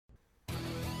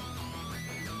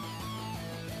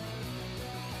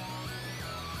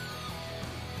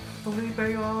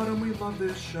Felipe Autumn, we love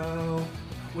this show.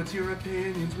 What's your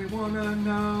opinions? We wanna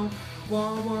know.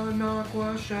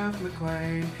 Wawanakwa Chef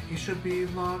McLean, he should be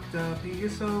locked up, he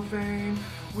is so vain.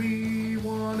 We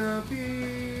wanna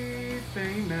be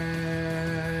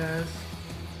famous.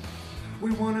 We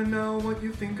wanna know what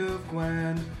you think of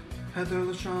Gwen, Heather,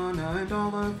 Lashana, and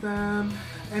all of them.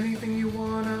 Anything you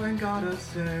wanna and gotta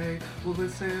say, we'll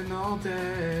listen all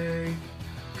day.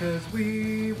 Cause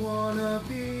we wanna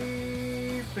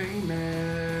be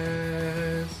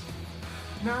famous.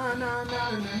 Na na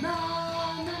na na na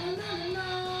na na na na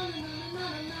na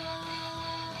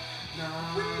na.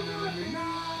 We wanna be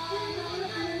famous. We wanna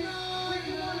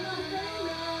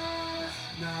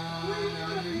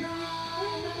be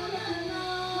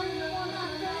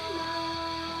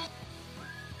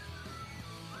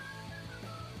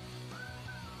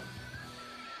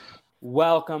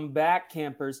Welcome back,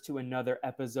 campers, to another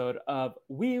episode of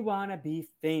We Wanna Be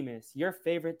Famous, your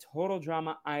favorite Total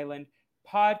Drama Island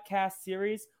podcast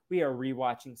series. We are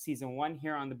rewatching season 1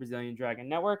 here on the Brazilian Dragon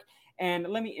Network. And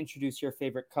let me introduce your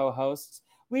favorite co-hosts.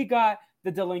 We got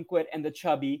the delinquent and the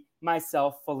chubby,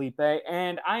 myself, Felipe,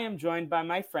 and I am joined by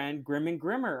my friend Grim and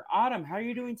Grimmer. Autumn, how are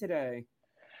you doing today?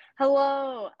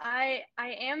 Hello. I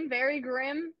am very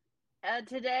grim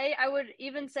today. I would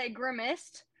even say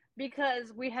grimmest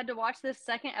because we had to watch this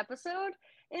second episode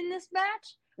in this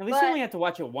batch. At least you only had to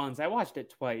watch it once. I watched it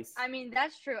twice. I mean,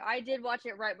 that's true. I did watch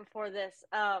it right before this.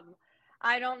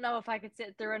 I don't know if I could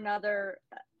sit through another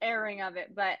airing of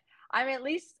it, but I'm at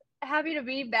least happy to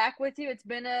be back with you. It's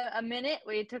been a minute.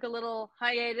 We took a little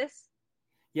hiatus.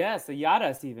 Yes, a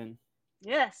Yadas even.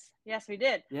 Yes, we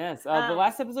did. Yes, the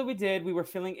last episode we did, we were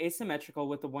feeling asymmetrical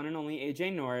with the one and only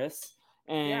AJ Norris.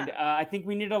 And I think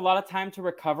we needed a lot of time to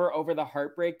recover over the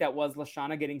heartbreak that was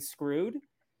Lashana getting screwed.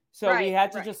 So we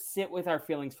had to just sit with our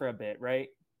feelings for a bit, right?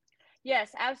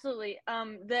 Yes, absolutely.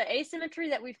 The asymmetry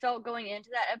that we felt going into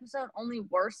that episode only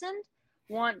worsened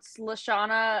once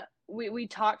Lashana, we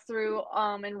talked through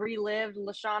and relived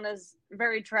Lashana's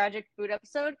very tragic food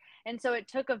episode. And so it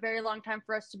took a very long time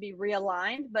for us to be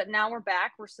realigned. But now we're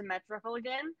back. We're symmetrical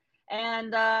again.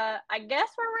 And I guess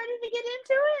we're ready to get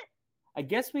into it. I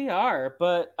guess we are,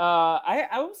 but I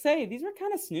will say these were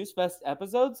kind of snooze fest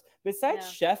episodes.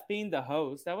 Besides Chef being the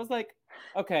host, I was like,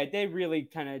 okay, they really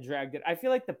kind of dragged it. I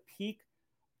feel like the peak,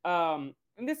 and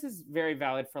this is very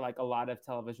valid for like a lot of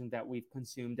television that we've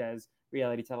consumed as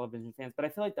reality television fans, but I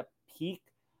feel like the peak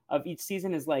of each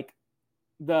season is like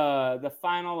the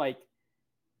final like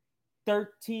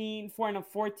 13,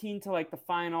 14 to like the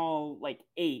final like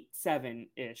 8,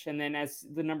 7-ish, and then as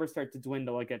the numbers start to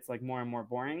dwindle, it gets like more and more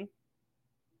boring.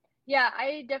 Yeah,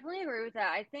 I definitely agree with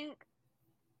that. I think,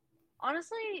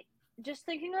 honestly, just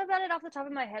thinking about it off the top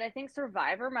of my head, I think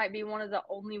Survivor might be one of the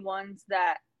only ones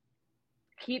that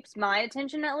keeps my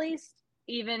attention, at least,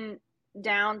 even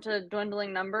down to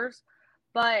dwindling numbers.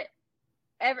 But,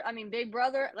 Big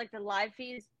Brother, like the live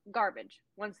feeds, garbage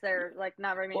once they're like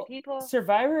not very many people.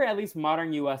 Survivor, at least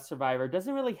modern US Survivor,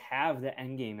 doesn't really have the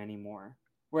end game anymore.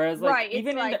 Whereas, like,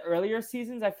 even in the earlier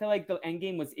seasons, I feel like the end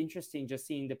game was interesting, just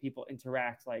seeing the people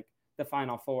interact, like the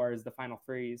final fours, the final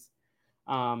threes.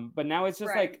 But now it's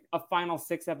just like a final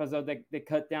 6 episode that they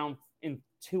cut down in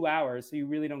 2 hours, so you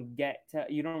really don't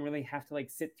you don't really have to like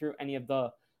sit through any of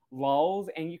the lulls,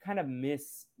 and you kind of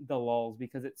miss the lulls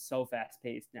because it's so fast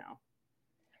paced now.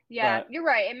 Yeah, you're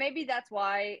right, and maybe that's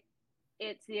why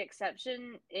it's the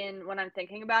exception in when I'm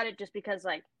thinking about it, just because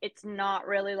like it's not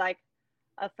really like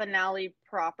a finale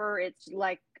proper. It's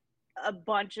like a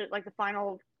bunch of like the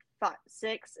final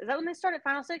 6. Is that when they started?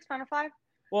 Final 6, final 5?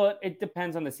 Well, it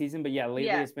depends on the season, but lately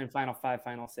it's been final 5,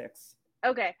 final 6.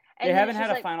 Okay, and they haven't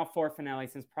had a final 4 finale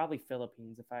since probably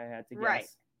Philippines, if I had to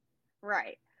guess.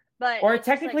 Right. But or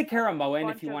technically like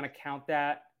Karamoan, if you want to count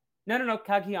that. No,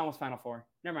 Kagi almost final 4.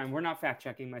 Never mind, we're not fact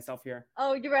checking myself here.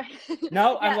 Oh, you're right.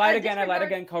 No, I lied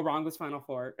again. Korong was final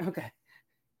 4. Okay.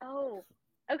 Oh.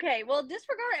 Okay, well,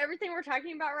 disregard everything we're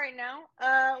talking about right now.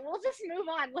 We'll just move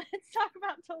on. Let's talk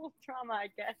about Total Drama, I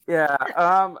guess. Yeah.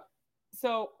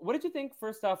 So, what did you think,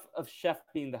 first off, of Chef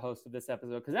being the host of this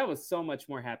episode? Because I was so much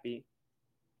more happy.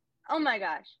 Oh, my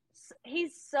gosh.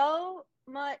 He's so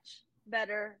much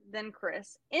better than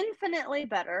Chris. Infinitely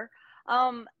better.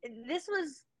 This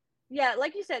was,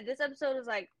 like you said, this episode was,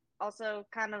 like, also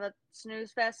kind of a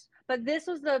snooze fest. But this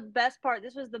was the best part.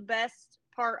 This was the best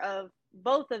part of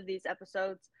both of these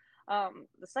episodes.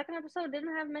 The second episode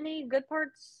didn't have many good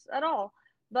parts at all,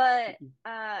 but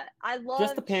I love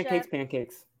just the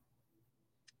pancakes.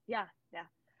 Yeah.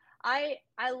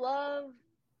 I love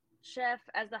Chef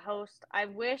as the host. I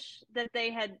wish that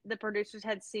the producers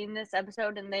had seen this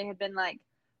episode and they had been like,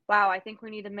 wow, I think we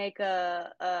need to make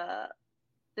a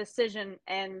decision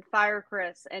and fire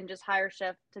Chris and just hire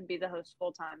Chef to be the host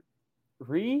full time.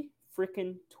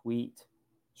 Freaking tweet.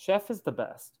 Chef is the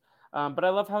best. But I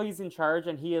love how he's in charge,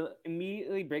 and he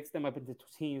immediately breaks them up into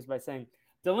teams by saying,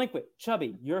 Delinquent,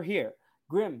 Chubby, you're here.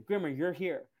 Grimmer, you're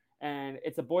here. And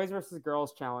it's a boys versus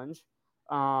girls challenge.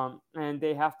 And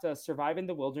they have to survive in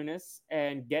the wilderness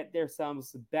and get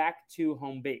themselves back to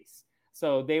home base.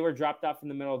 So they were dropped off in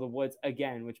the middle of the woods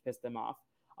again, which pissed them off.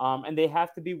 And they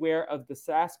have to beware of the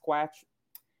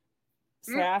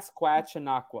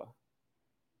Sasquatch-Anaqua.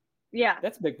 Yeah.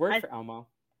 That's a big word for Elmo.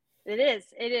 It is.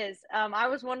 I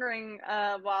was wondering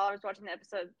while I was watching the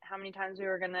episode how many times we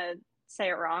were going to say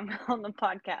it wrong on the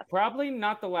podcast. Probably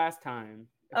not the last time.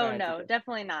 Oh, no,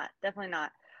 definitely not.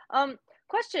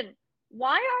 Question,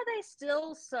 why are they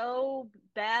still so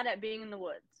bad at being in the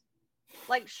woods?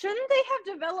 Like, shouldn't they have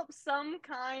developed some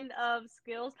kind of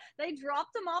skills? They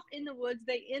dropped them off in the woods.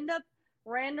 They end up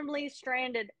randomly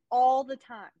stranded all the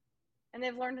time, and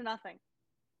they've learned nothing.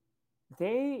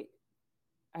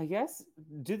 I guess,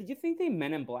 do you think they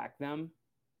Men in Black them?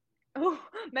 Oh,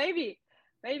 maybe.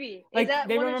 Like,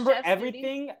 they remember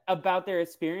everything about their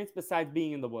experience besides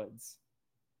being in the woods.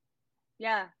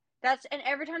 Yeah, and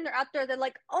every time they're out there, they're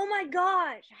like, oh my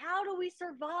gosh, how do we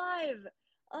survive?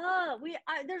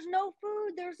 There's no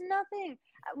food, there's nothing.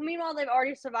 Meanwhile, they've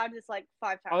already survived this like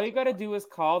 5 times. All you got to do is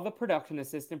call the production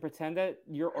assistant, pretend that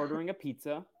you're ordering a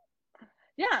pizza.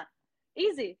 Yeah,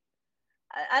 easy.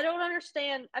 I don't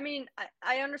understand. I mean,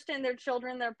 I understand they're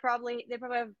children. They probably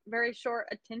have very short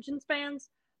attention spans.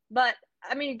 But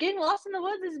I mean, getting lost in the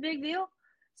woods is a big deal.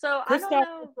 So I don't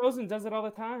know. Frozen does it all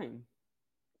the time.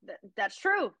 That's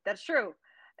true. But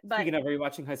speaking of, are you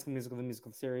watching High School Musical, the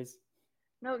musical series?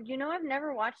 No, I've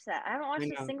never watched that. I haven't watched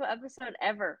a single episode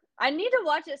ever. I need to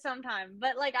watch it sometime.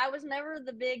 But like, I was never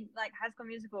the big like High School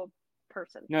Musical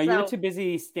person. No, you were too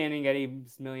busy standing at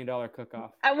Eddie's $1 Million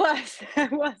Cook-Off. I was,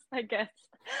 I guess.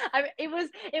 I mean,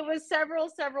 it was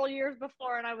several years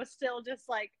before, and I was still just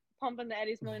like pumping the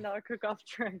Eddie's $1 Million Cook-Off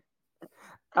train.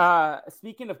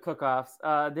 Speaking of cook-offs,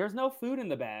 there's no food in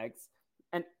the bags,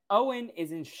 and Owen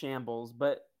is in shambles,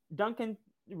 but Duncan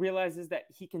realizes that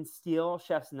he can steal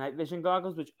Chef's night vision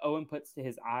goggles, which Owen puts to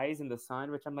his eyes in the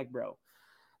sun, which I'm like, bro.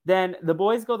 Then the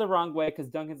boys go the wrong way because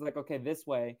Duncan's like, okay, this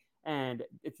way, and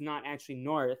it's not actually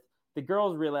north. The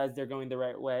girls realize they're going the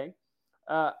right way.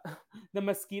 The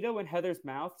mosquito in Heather's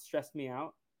mouth stressed me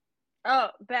out. Oh,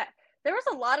 bad. There was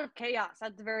a lot of chaos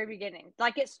at the very beginning.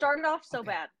 Like, it started off so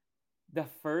bad. The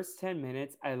first 10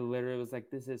 minutes, I literally was like,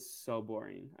 this is so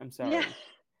boring. I'm sorry. Yeah.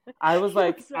 I was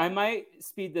like, I might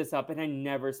speed this up, and I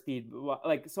never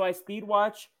so I speed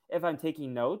watch if I'm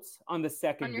taking notes on the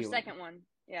second on your viewing. Second one.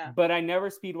 Yeah. But I never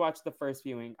speed watch the first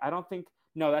viewing.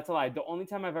 No, that's a lie. The only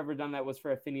time I've ever done that was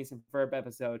for a Phineas and Ferb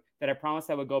episode that I promised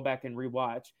I would go back and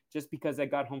rewatch just because I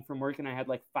got home from work and I had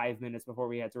like 5 minutes before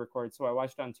we had to record. So I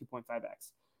watched it on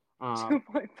 2.5x.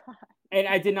 2.5. And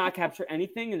I did not capture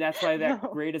anything, and that's why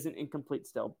that grade isn't incomplete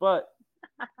still. But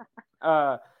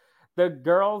the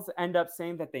girls end up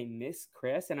saying that they miss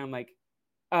Chris, and I'm like,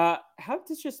 how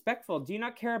disrespectful. Do you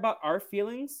not care about our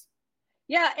feelings?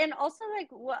 Yeah, and also, like,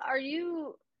 what are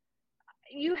you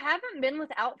haven't been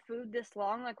without food this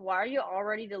long. Like, why are you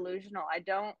already delusional? I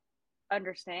don't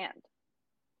understand.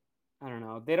 I don't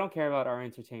know. They don't care about our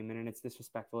entertainment, and it's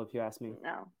disrespectful if you ask me.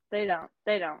 No, they don't.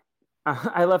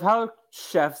 I love how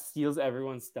Chef steals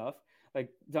everyone's stuff, like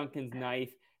Duncan's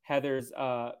knife, Heather's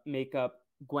makeup,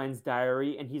 Gwen's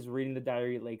diary, and he's reading the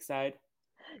diary lakeside.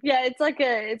 Yeah, it's like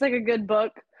a good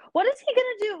book. What is he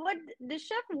gonna do? What does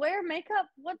Chef wear makeup?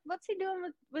 What's he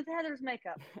doing with Heather's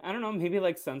makeup? I don't know. Maybe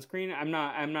like sunscreen. I'm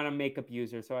not a makeup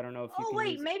user, so I don't know if.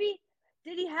 Maybe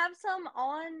did he have some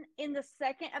on in the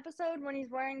second episode when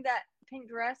he's wearing that pink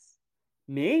dress?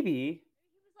 Maybe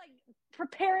he was like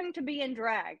preparing to be in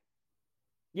drag.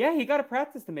 Yeah, he got to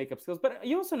practice the makeup skills, but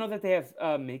you also know that they have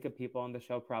makeup people on the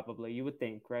show. Probably, you would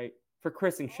think, right? For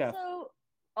Chris and Chef.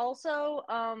 Also,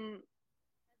 Heather's makeup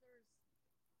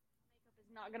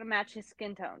is not going to match his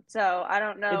skin tone, so I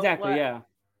don't know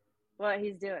what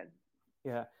he's doing.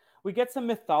 Yeah, we get some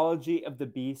mythology of the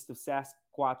beast of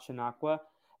Sasquatch-Anaqua,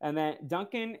 and then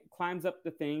Duncan climbs up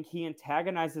the thing. He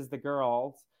antagonizes the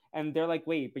girls, and they're like,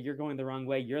 "Wait, but you're going the wrong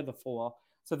way. You're the fool."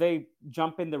 So they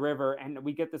jump in the river, and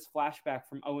we get this flashback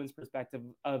from Owen's perspective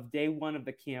of day one of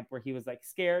the camp where he was like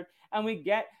scared. And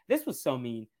this was so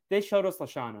mean. They showed us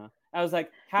Lashana. I was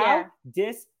like, how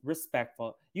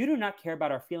disrespectful. You do not care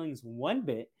about our feelings one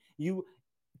bit. You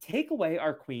take away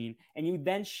our queen, and you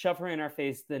then shove her in our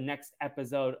face the next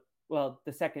episode. Well,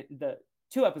 the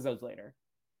 2 episodes later.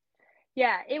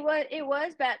 Yeah, it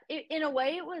was bad. In a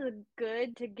way, it was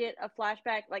good to get a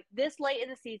flashback like this late in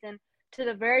the season to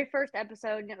the very first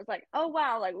episode, and it was like, oh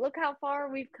wow, like look how far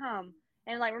we've come,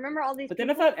 and like remember all these. But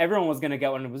people? then I thought everyone was gonna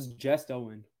get one. It was just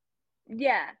Owen.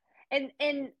 Yeah, and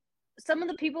some of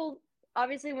the people,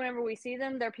 obviously, whenever we see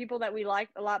them, they're people that we like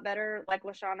a lot better, like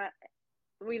Lashana.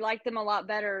 We like them a lot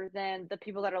better than the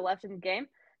people that are left in the game.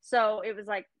 So it was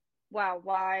like, wow,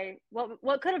 why?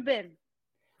 What could have been?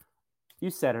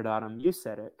 You said it, Autumn. You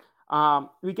said it.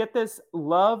 We get this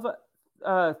love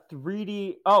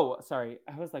 3D. Oh, sorry.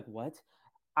 I was like, what?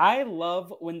 I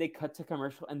love when they cut to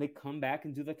commercial and they come back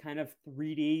and do the kind of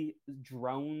 3D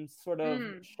drone sort of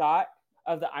shot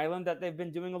of the island that they've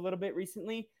been doing a little bit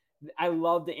recently. I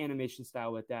love the animation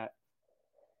style with that.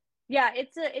 Yeah,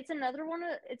 it's another one.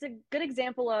 It's a good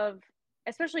example of,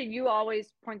 especially you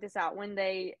always point this out when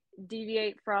they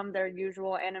deviate from their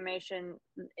usual animation,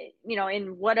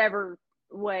 in whatever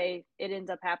way it ends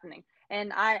up happening.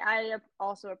 And I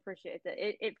also appreciate that.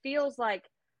 It feels like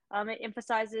it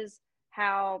emphasizes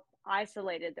how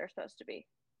isolated they're supposed to be.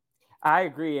 I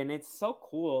agree, and it's so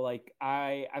cool. Like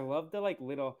I love the like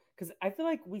little, because I feel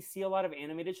like we see a lot of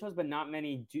animated shows, but not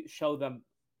many do show the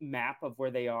map of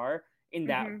where they are in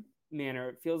that manner.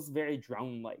 It feels very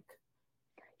drone like.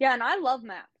 Yeah, and I love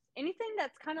maps. Anything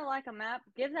that's kind of like a map,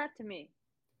 give that to me.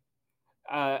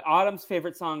 Autumn's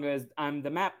favorite song is "I'm the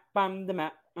Map, I'm the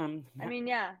Map, I'm the Map." I mean,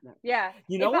 yeah.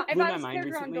 You know what blew my mind recently? If I was a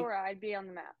character on Dora, I'd be on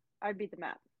the map. I'd be the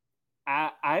map.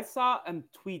 I saw a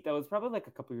tweet that was probably like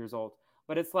a couple years old,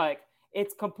 but it's like,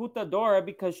 it's computadora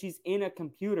because she's in a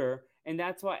computer, and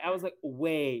that's why I was like,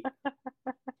 wait.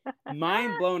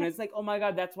 Mind blown. It's like, oh my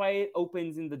god, that's why it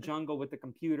opens in the jungle with the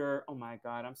computer. Oh my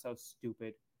god, I'm so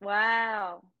stupid.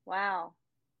 Wow.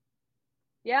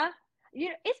 Yeah,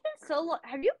 it's been so long.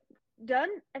 Have you ever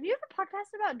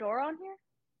podcasted about Dora on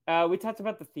here? We talked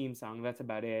about the theme song. That's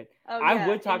about it. Oh, yeah, I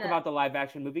would talk about the live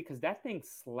action movie because that thing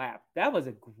slapped. That was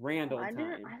a grand old time.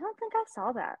 I don't think I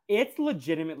saw that. It's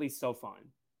legitimately so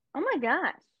fun. Oh my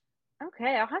gosh.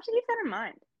 Okay, I'll have to keep that in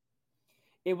mind.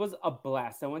 It was a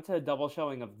blast. I went to a double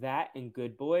showing of that and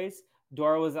Good Boys.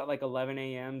 Dora was at like 11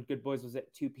 a.m. Good Boys was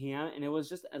at 2 p.m. And it was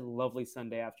just a lovely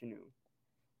Sunday afternoon.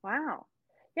 Wow.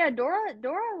 Yeah, Dora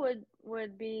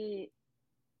would be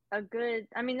a good.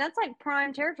 I mean, that's like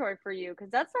prime territory for you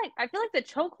because that's like, I feel like the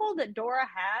chokehold that Dora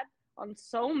had on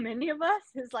so many of us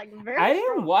is like very. I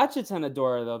didn't watch a ton of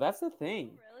Dora though. That's the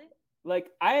thing. Oh, really?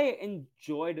 Like I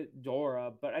enjoyed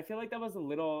Dora, but I feel like that was a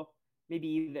little maybe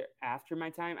either after my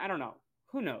time. I don't know.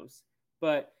 Who knows?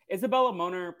 But Isabella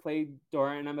Moner played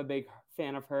Dora, and I'm a big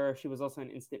fan of her. She was also in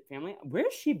Instant Family.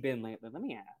 Where's she been lately? Let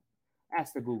me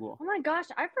ask the Google. Oh my gosh,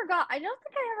 I forgot. I don't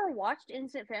think I ever watched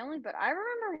Instant Family, but I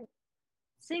remember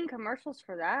seeing commercials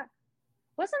for that.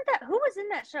 Wasn't that who was in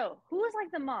that show? Who was like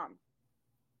the mom?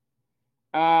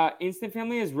 Instant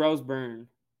Family is Rose Byrne.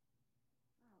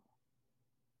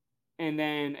 And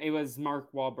then it was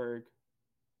Mark Wahlberg.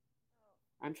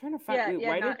 I'm trying to find.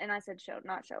 And I said show,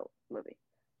 not show, movie.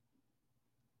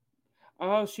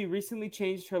 Oh, she recently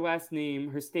changed her last name,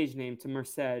 her stage name, to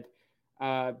Merced,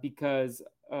 because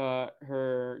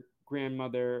her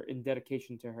grandmother, in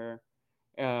dedication to her.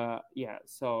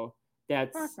 So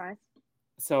that's nice.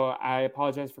 So I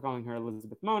apologize for calling her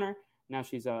Elizabeth Moner. Now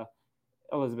she's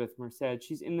Elizabeth Merced.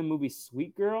 She's in the movie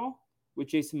Sweet Girl with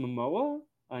Jason Momoa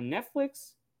on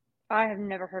Netflix. I have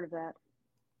never heard of that.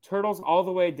 Turtles All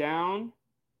the Way Down.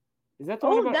 Is that the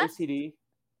one about OCD?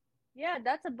 Yeah,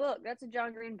 that's a book. That's a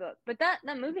John Green book. But that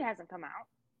movie hasn't come out.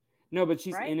 No, but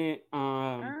she's in it.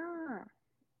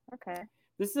 Okay.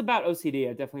 This is about OCD.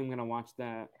 I definitely am going to watch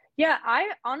that. Yeah, I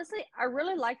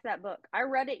really liked that book. I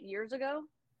read it years ago,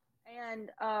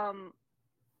 and I'll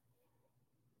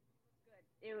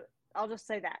just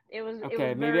say that. It was okay, it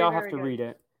was maybe very, I'll very have to good. read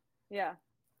it. Yeah.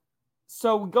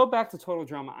 So we go back to Total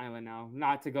Drama Island now,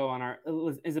 not to go on our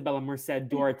Isabella Merced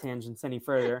Dora tangents any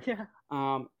further. Yeah.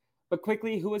 But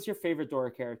quickly, who was your favorite Dora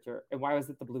character, and why was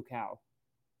it the blue cow?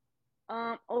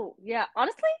 Oh yeah.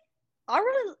 Honestly,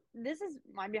 this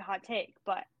might be a hot take,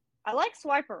 but I like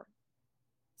Swiper.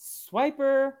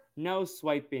 Swiper, no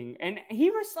swiping, and he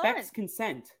respects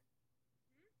consent.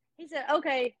 He said,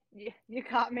 "Okay, you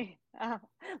caught me.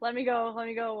 Let me go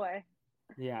away."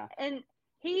 Yeah. And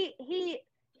he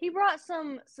brought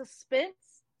some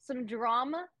suspense, some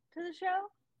drama to the show.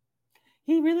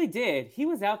 He really did. He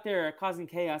was out there causing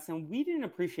chaos, and we didn't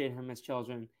appreciate him as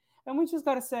children. And we just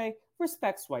got to say,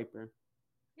 respect Swiper.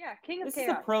 Yeah, king of this chaos.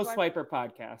 This is a pro Swiper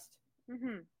podcast.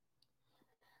 Mm-hmm.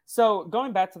 So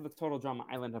going back to the Total Drama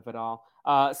Island of it all,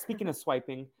 speaking of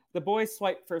swiping, the boys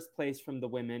swipe first place from the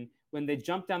women when they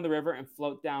jump down the river and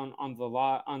float down on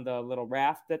the little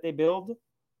raft that they build.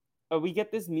 We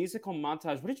get this musical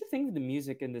montage. What did you think of the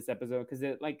music in this episode?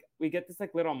 Because we get this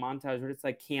like little montage where it's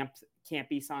like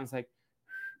campy songs like.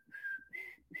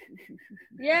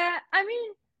 Yeah, I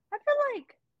mean, I feel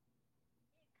like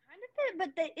it kind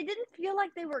of did, but it didn't feel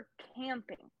like they were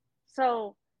camping.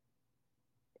 So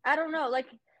I don't know, like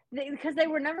because they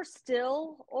were never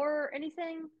still or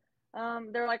anything.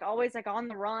 They're like always like on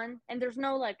the run, and there's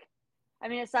no like, I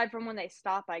mean, aside from when they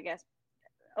stop, I guess.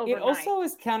 Overnight. It also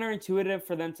is counterintuitive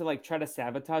for them to like try to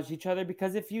sabotage each other,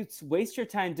 because if you waste your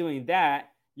time doing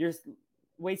that, you're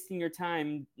wasting your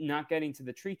time not getting to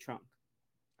the tree trunk.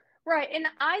 Right, and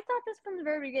I thought this from the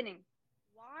very beginning.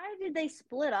 Why did they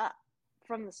split up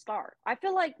from the start? I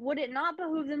feel like, would it not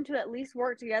behoove them to at least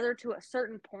work together to a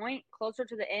certain point closer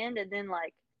to the end, and then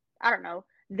like, I don't know,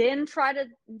 then try to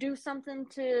do something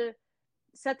to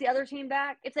set the other team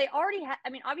back? If they already had, I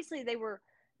mean, obviously they were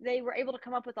able to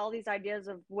come up with all these ideas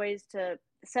of ways to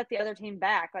set the other team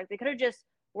back. Like they could have just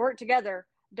worked together,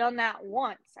 done that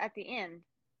once at the end,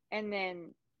 and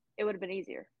then it would have been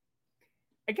easier.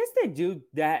 I guess they do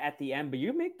that at the end, but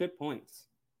you make good points.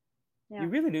 Yeah. You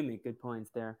really do make good points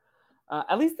there.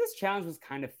 At least this challenge was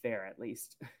kind of fair, at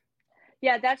least.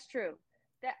 Yeah, that's true.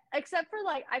 Except for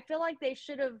like, I feel like they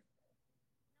should have. Not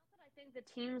that I think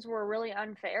the teams were really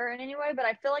unfair in any way, but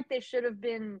I feel like they should have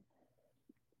been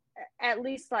at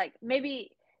least like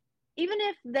maybe, even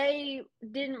if they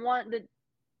didn't want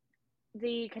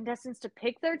the contestants to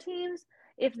pick their teams,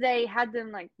 if they had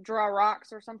them like draw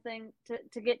rocks or something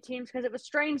to get teams, because it was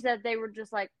strange that they were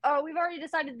just like, oh, we've already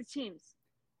decided the teams.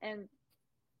 And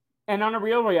on a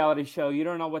real reality show, you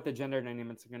don't know what the gender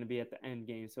dynamics are going to be at the end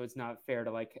game, so it's not fair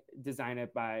to like design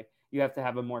it by, you have to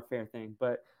have a more fair thing.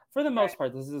 But for the most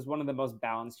part, this is one of the most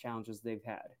balanced challenges they've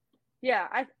had. Yeah,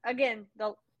 again,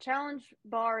 the challenge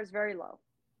bar is very low.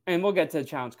 And we'll get to the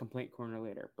challenge complaint corner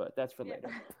later, but that's for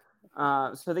later.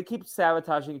 So they keep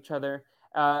sabotaging each other.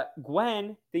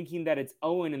 Gwen, thinking that it's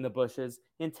Owen in the bushes,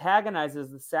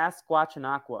 antagonizes the Sasquatch and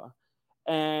Aqua.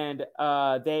 And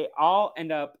they all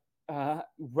end up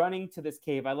running to this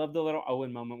cave. I love the little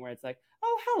Owen moment where it's like,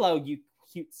 oh, hello, you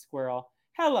cute squirrel.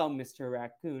 Hello, Mr.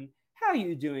 Raccoon. How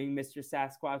you doing, Mr.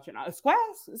 Sasquatch and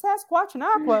Sasquatch and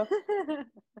Aqua?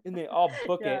 And they all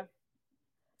book it.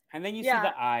 And then you see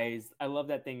the eyes. I love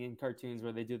that thing in cartoons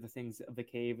where they do the things of the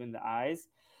cave and the eyes.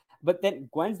 But then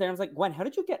Gwen's there. I was like, Gwen, how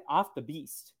did you get off the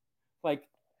beast? Like,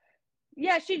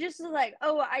 yeah, she just was like,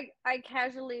 oh, I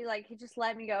casually, like, he just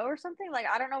let me go or something. Like,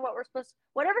 I don't know what we're supposed to,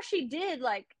 whatever she did,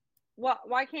 like,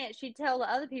 why can't she tell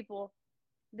the other people,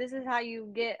 this is how you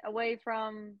get away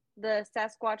from the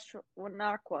Sasquatch and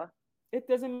Aqua? It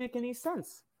doesn't make any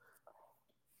sense.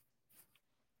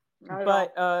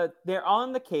 But they're all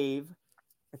in the cave.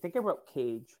 I think I wrote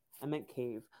cage. I meant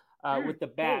cave. With the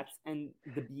bats and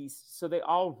the beast. So they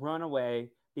all run away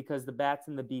because the bats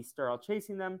and the beast are all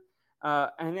chasing them.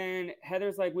 And then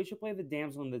Heather's like, we should play the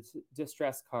damsel in the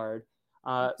distress card.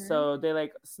 So they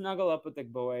like snuggle up with the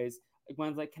boys.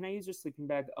 Gwen's like, can I use your sleeping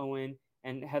bag, Owen?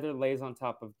 And Heather lays on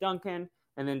top of Duncan.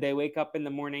 And then they wake up in the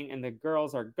morning and the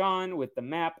girls are gone with the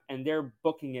map and they're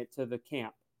booking it to the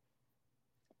camp.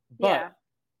 But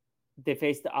they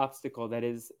face the obstacle that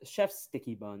is Chef's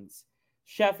sticky buns.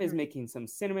 Chef is making some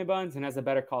cinnamon buns, and as a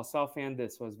Better Call Saul fan,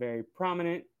 this was very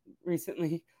prominent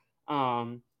recently.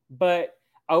 But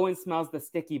Owen smells the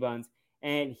sticky buns,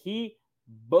 and he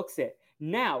books it.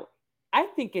 Now, I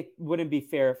think it wouldn't be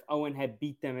fair if Owen had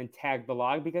beat them and tagged the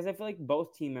log, because I feel like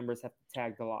both team members have to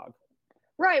tag the log.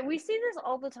 Right. We see this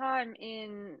all the time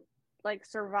in, like,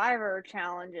 Survivor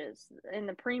challenges in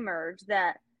the pre-merge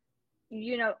that,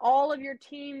 you know, all of your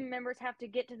team members have to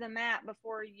get to the map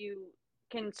before you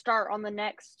can start on the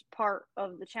next part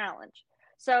of the challenge.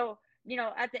 So, you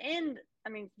know, at the end, I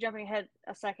mean, jumping ahead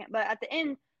a second, but at the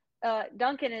end,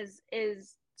 Duncan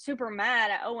is super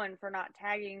mad at Owen for not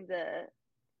tagging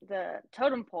the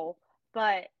totem pole,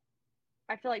 but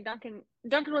I feel like Duncan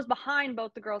was behind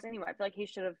both the girls anyway. I feel like he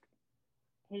should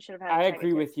have had. I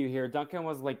agree with you here. Duncan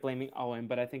was like blaming Owen,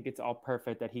 but I think it's all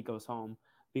perfect that he goes home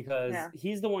because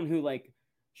he's the one who like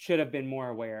should have been more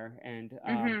aware, and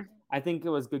I think it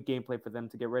was good gameplay for them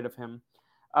to get rid of him.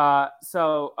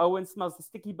 So Owen smells the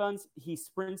sticky buns. He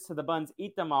sprints to the buns,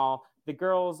 eat them all. The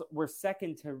girls were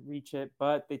second to reach it,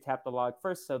 but they tapped the log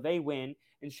first, so they win.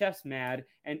 And Chef's mad,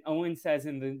 and Owen says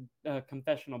in the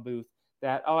confessional booth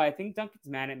that, oh, I think Duncan's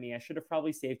mad at me. I should have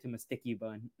probably saved him a sticky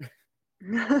bun.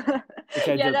 Yeah,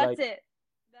 that's it.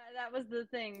 That was the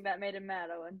thing that made him mad,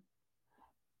 Owen.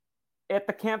 At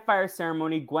the campfire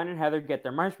ceremony, Gwen and Heather get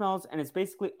their marshmallows, and it's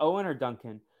basically Owen or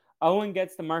Duncan. Owen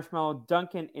gets the marshmallow.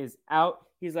 Duncan is out.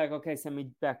 He's like, okay, send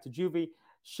me back to juvie.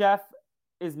 Chef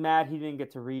is mad he didn't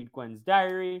get to read Gwen's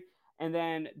diary. And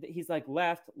then he's like,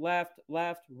 left,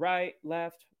 right,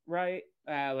 like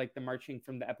the marching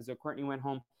from the episode Courtney went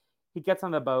home. He gets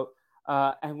on the boat,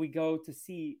 and we go to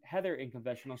see Heather in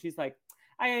confessional. She's like,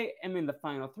 I am in the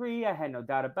final 3. I had no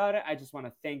doubt about it. I just want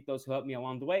to thank those who helped me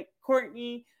along the way.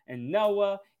 Courtney and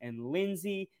Noah and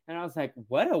Lindsay. And I was like,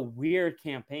 what a weird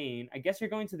campaign. I guess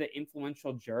you're going to the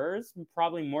influential jurors,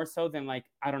 probably more so than like,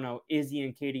 I don't know, Izzy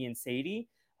and Katie and Sadie.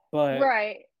 But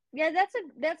right. Yeah,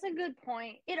 that's a good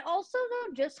point. It also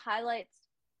though just highlights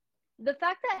the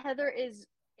fact that Heather is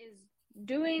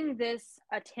doing this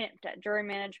attempt at jury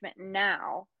management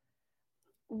now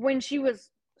when she was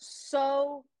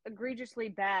so egregiously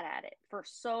bad at it for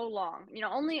so long.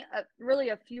 Only really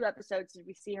a few episodes did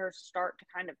we see her start to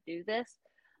kind of do this.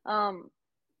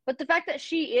 But the fact that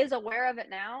she is aware of it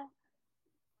now,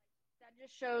 that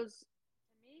just shows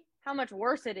to me how much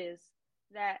worse it is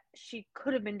that she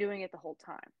could have been doing it the whole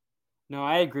time. No,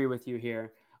 I agree with you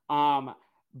here.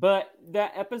 But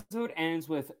that episode ends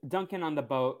with Duncan on the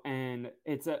boat, and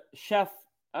it's a chef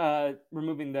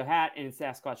removing the hat, and it's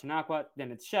Sasquatch and Aqua.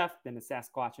 Then it's Chef, then it's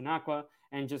Sasquatch and Aqua,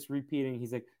 and just repeating.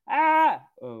 He's like,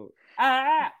 oh.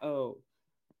 I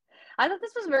thought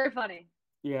this was very funny.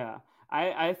 Yeah,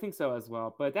 I think so as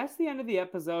well. But that's the end of the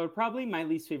episode. Probably my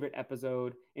least favorite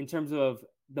episode in terms of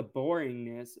the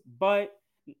boringness. But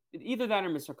either that or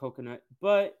Mr. Coconut.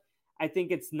 But I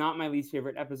think it's not my least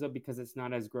favorite episode because it's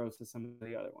not as gross as some of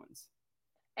the other ones.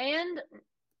 And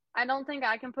I don't think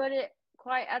I can put it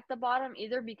quite at the bottom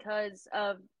either because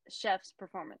of Chef's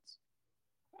performance.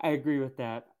 I agree with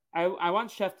that. I want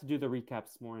Chef to do the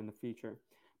recaps more in the future.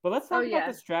 But let's talk about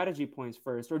the strategy points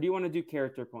first. Or do you want to do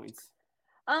character points?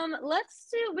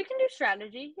 We can do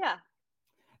strategy, yeah.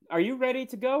 Are you ready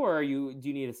to go, or do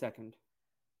you need a second?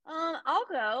 I'll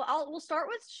go. We'll start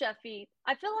with Sheffy.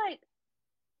 I feel like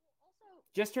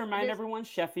just to remind everyone,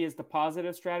 Sheffy is the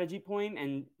positive strategy point,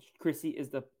 and Chrissy is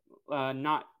the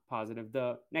not positive,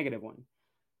 the negative one.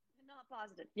 Not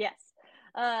positive, yes.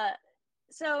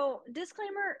 So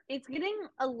disclaimer: it's getting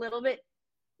a little bit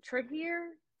trickier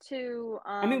to.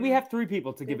 I mean, we have 3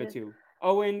 people to give it to: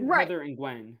 Owen, right. Heather, and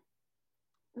Gwen.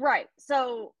 Right.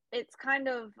 So it's kind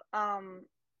of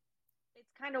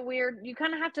weird. You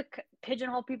kind of have to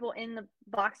pigeonhole people in the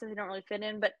boxes they don't really fit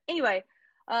in. But anyway,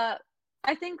 I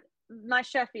think my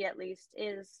Sheffy at least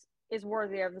is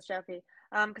worthy of the Sheffy.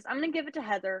 Because I'm gonna give it to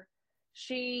Heather.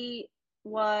 She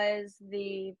was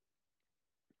the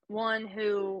one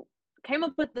who came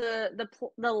up with the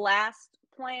last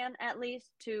plan, at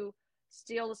least, to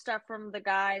steal the stuff from the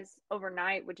guys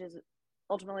overnight, which is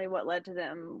ultimately what led to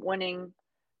them winning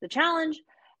the challenge.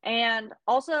 And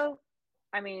also,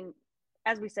 I mean,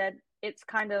 as we said, it's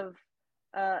kind of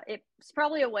it's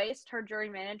probably a waste, her jury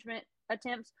management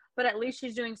attempts, but at least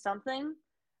she's doing something,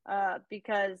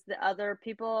 because the other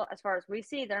people, as far as we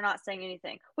see, they're not saying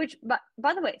anything. Which,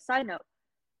 by the way, side note,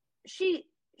 she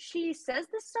says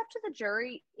this stuff to the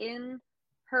jury in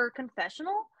her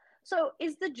confessional. So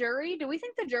do we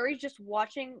think the jury's just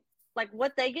watching, like,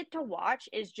 what they get to watch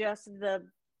is just the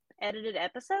edited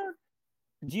episode?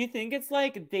 Do you think it's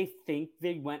like they think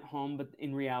they went home, but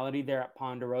in reality they're at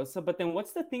Ponderosa? But then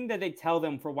what's the thing that they tell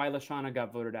them for why Lashana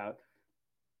got voted out?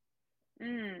 I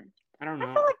don't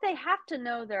know. I feel like they have to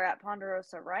know they're at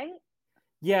Ponderosa, right?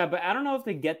 Yeah, but I don't know if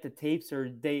they get the tapes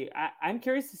or I'm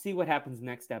curious to see what happens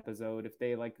next episode, if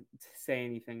they like say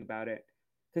anything about it.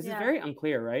 Because it's very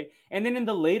unclear, right? And then in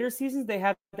the later seasons, they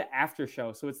have the after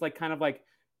show. So it's like kind of like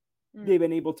they've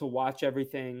been able to watch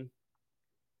everything.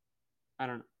 I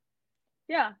don't know.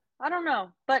 Yeah, I don't know.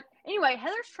 But anyway,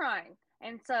 Heather's trying.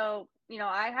 And so,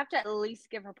 I have to at least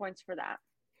give her points for that.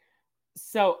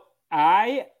 So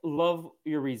I love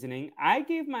your reasoning. I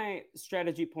gave my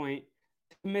strategy point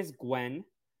to Miss Gwen.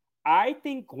 I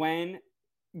think Gwen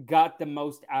got the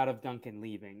most out of Duncan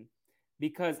leaving.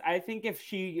 Because I think if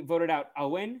she voted out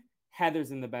Owen,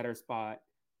 Heather's in the better spot.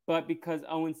 But because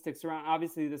Owen sticks around,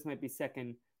 obviously this might be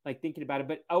second, like thinking about it.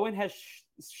 But Owen has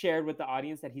shared with the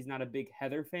audience that he's not a big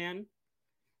Heather fan.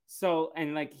 So,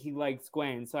 and like he likes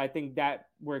Gwen. So I think that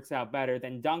works out better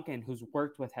than Duncan, who's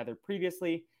worked with Heather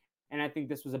previously. And I think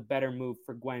this was a better move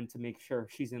for Gwen to make sure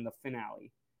she's in the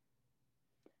finale.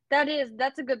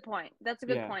 That's a good point. That's a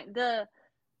good point.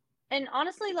 And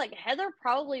honestly, like, Heather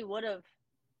probably would have.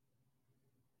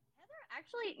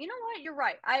 Actually, you know what? You're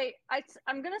right.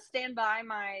 I'm gonna stand by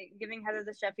my giving Heather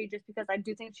the Sheffy just because I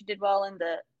do think she did well in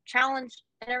the challenge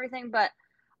and everything. But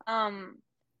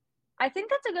I think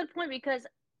that's a good point because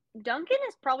Duncan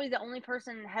is probably the only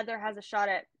person Heather has a shot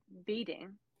at beating.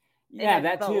 Yeah,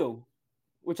 that too.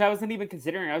 Which I wasn't even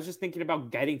considering. I was just thinking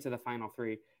about getting to the final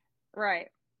 3. Right.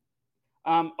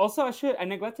 Also, I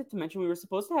neglected to mention we were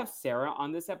supposed to have Sarah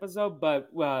on this episode, but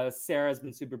Sarah's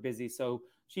been super busy, so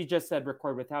she just said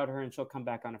record without her, and she'll come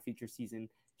back on a future season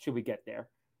should we get there.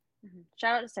 Mm-hmm.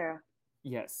 Shout out to Sarah.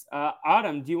 Yes.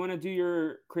 Autumn, do you want to do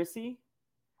your Chrissy?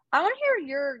 I want to hear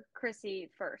your Chrissy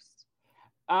first.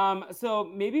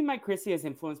 So maybe my Chrissy is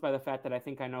influenced by the fact that I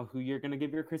think I know who you're going to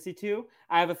give your Chrissy to.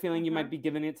 I have a feeling you might be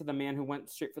giving it to the man who went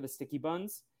straight for the sticky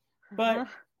buns. But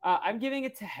I'm giving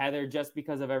it to Heather just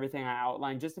because of everything I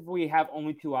outlined. Just if we have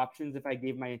only 2 options, if I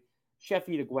gave my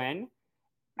Sheffy to Gwen,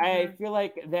 I feel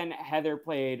like then Heather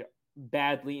played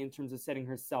badly in terms of setting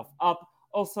herself up.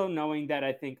 Also knowing that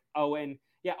I think Owen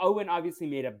obviously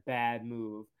made a bad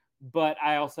move. But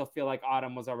I also feel like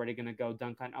Autumn was already going to go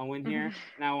dunk on Owen here.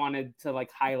 And I wanted to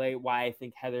highlight why I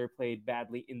think Heather played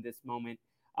badly in this moment.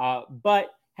 But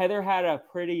Heather had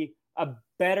a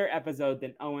better episode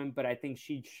than Owen, but I think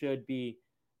she should be,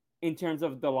 in terms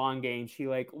of the long game, she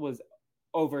was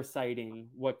oversighting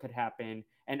what could happen.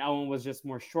 And Owen was just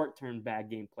more short-term bad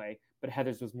gameplay, but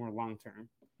Heather's was more long-term.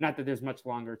 Not that there's much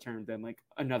longer term than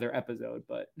another episode,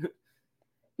 but...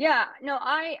 Yeah, no,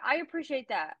 I appreciate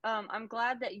that. I'm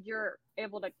glad that you're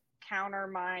able to counter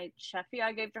my Sheffy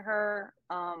I gave to her,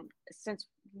 since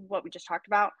what we just talked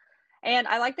about. And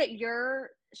I like that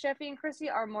your Sheffy and Chrissy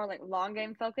are more long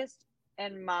game focused,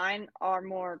 and mine are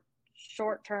more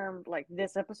short term,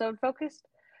 this episode focused.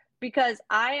 Because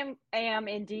I am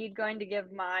indeed going to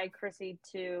give my Chrissy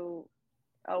to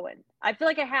Owen. I feel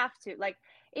like I have to.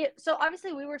 So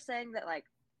obviously we were saying that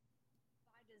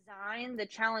design, the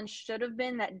challenge should have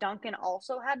been that Duncan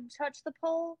also had to touch the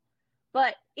pole.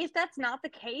 But if that's not the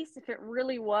case, if it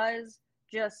really was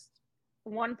just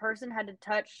one person had to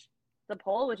touch the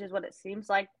pole, which is what it seems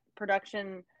like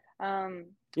production yeah,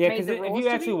 because if you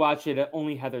actually watch it,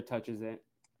 only Heather touches it.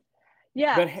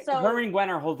 Yeah. But her and Gwen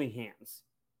are holding hands.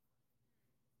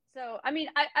 So, I mean,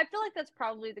 I feel like that's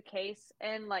probably the case.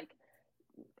 And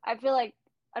I feel like,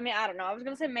 I don't know. I was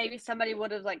going to say maybe somebody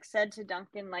would have said to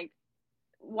Duncan,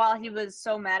 while he was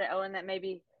so mad at Owen, that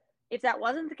maybe if that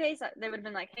wasn't the case, they would have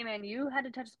been like, hey man, you had to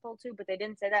touch the pole too, but they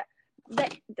didn't say that.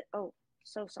 Oh,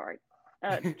 so sorry.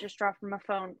 Just dropped from my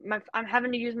phone. I'm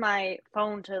having to use my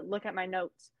phone to look at my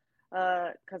notes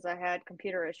because I had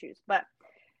computer issues. But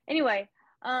anyway,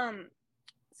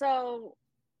 so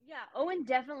yeah, Owen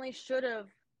definitely should have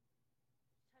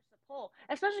touched the pole,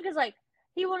 especially because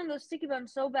he wanted those sticky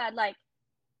buns so bad.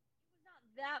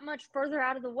 That much further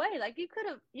out of the way. You could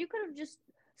have just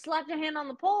slapped a hand on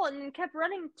the pole and kept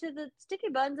running to the sticky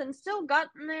buns and still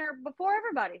gotten there before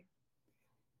everybody.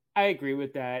 I agree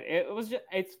with that.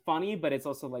 It's funny, but it's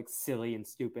also silly and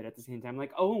stupid at the same time.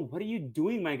 Oh, what are you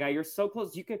doing, my guy? You're so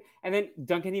close. You could, and then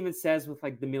Duncan even says with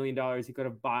the $1 million, he could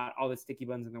have bought all the sticky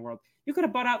buns in the world. You could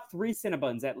have bought out 3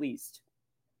 Cinnabons at least.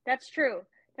 That's true.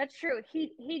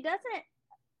 He doesn't.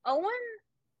 Owen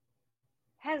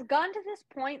has gotten to this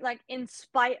point in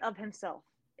spite of himself.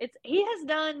 He has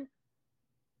done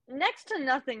next to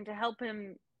nothing to help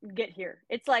him get here.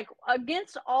 It's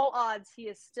against all odds, he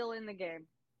is still in the game.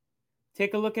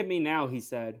 Take a look at me now, he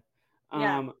said.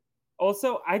 Yeah.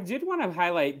 Also, I did want to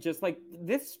highlight just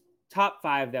this top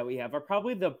 5 that we have are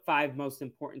probably the 5 most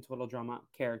important Total Drama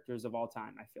characters of all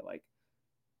time, I feel like.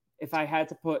 If I had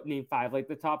to name 5,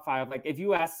 the top 5, if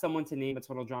you ask someone to name a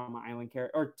Total Drama Island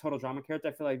character or Total Drama character,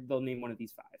 I feel like they'll name one of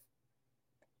these 5.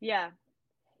 Yeah.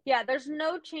 Yeah, there's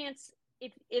no chance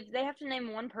if they have to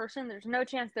name one person, there's no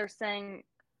chance they're saying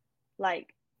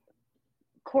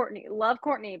Courtney. Love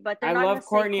Courtney, but they're not love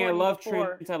Courtney, I love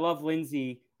before. Trent, I love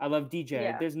Lindsay, I love DJ.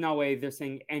 Yeah. There's no way they're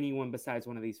saying anyone besides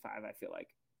one of these 5, I feel like.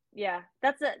 Yeah,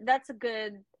 that's a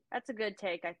good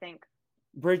take, I think.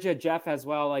 Bridget, Jeff as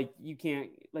well. You can't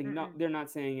no, they're not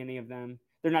saying any of them.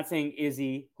 They're not saying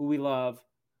Izzy, who we love,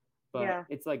 but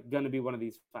it's gonna be one of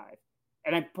these 5,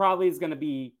 and I probably is gonna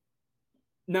be.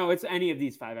 No, it's any of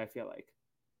these 5. I feel like.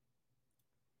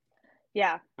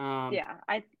 Yeah. Yeah.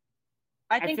 I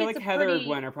think feel Heather or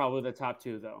Gwen are probably the top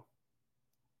 2 though.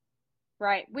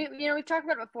 Right. We've talked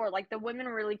about it before. The women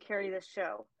really carry this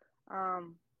show.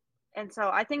 And so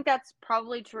I think that's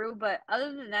probably true. But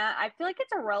other than that, I feel like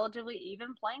it's a relatively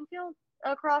even playing field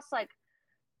across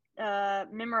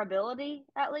memorability,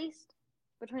 at least,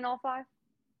 between all 5.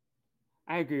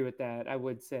 I agree with that. I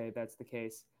would say that's the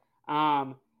case.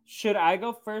 Should I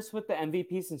go first with the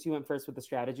MVP since you went first with the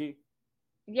strategy?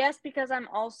 Yes, because I'm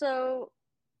also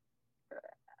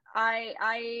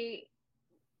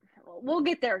we'll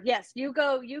get there. Yes, you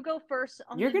go first.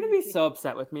 You're going to be so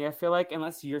upset with me, I feel like,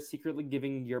 unless you're secretly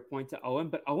giving your point to Owen.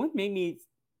 But Owen made me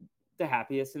the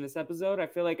happiest in this episode. I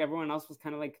feel like everyone else was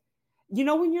kind of like, you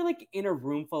know, when you're like in a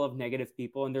room full of negative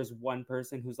people and there's one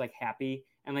person who's like happy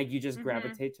and like you just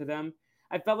gravitate to them.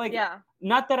 I felt like,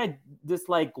 not that I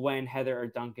dislike Gwen, Heather, or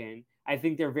Duncan. I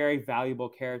think they're very valuable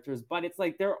characters, but it's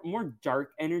like they're more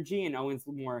dark energy and Owen's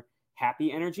more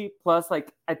happy energy. Plus,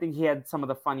 like, I think he had some of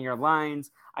the funnier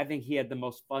lines. I think he had the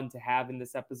most fun to have in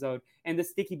this episode. And the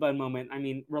sticky bun moment, I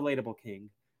mean, relatable king.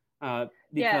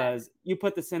 Because you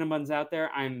put the Cinnabuns out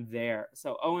there, I'm there.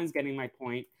 So Owen's getting my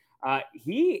point.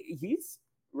 He's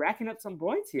racking up some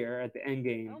points here at the end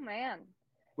game. Oh, man.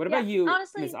 What about you,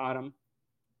 Miss Autumn?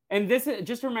 And this is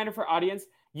just a reminder for audience,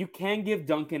 you can give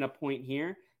Duncan a point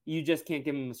here. You just can't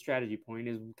give him a strategy point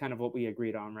is kind of what we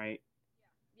agreed on, right?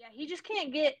 Yeah, he just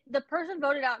can't get – the person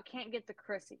voted out can't get the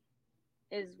Chrissy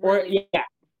is really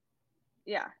 –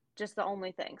 Yeah, just the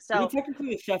only thing. So I mean, technically,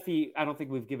 the Sheffy, I don't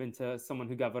think we've given to someone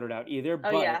who got voted out either.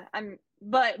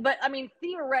 But but I mean,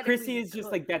 theoretically – Chrissy is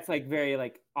just like – that's like very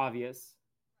like obvious.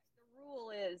 The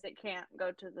rule is it can't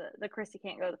go to the Chrissy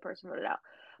can't go to the person voted out.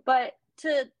 But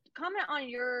to comment on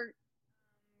your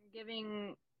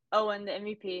giving Owen the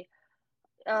MVP –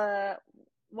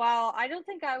 while I don't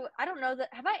think I don't know that.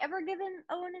 Have I ever given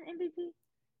Owen an MVP?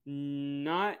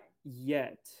 Not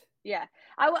yet. Yeah.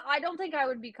 I don't think I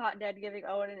would be caught dead giving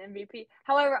Owen an MVP.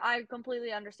 However, I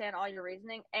completely understand all your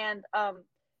reasoning. And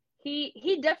he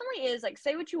definitely is, like,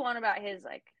 say what you want about his,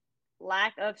 like,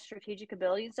 lack of strategic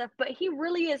ability and stuff, but he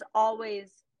really is always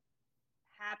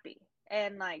happy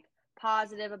and, like,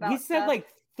 positive about He said, stuff. like,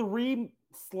 3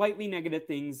 slightly negative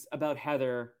things about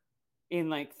Heather in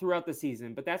like throughout the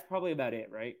season, but that's probably about it,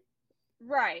 right?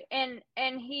 Right. And he,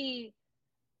 I mean,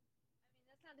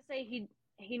 that's not to say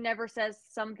he never says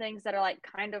some things that are like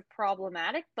kind of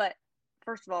problematic, but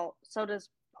first of all, so does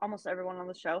almost everyone on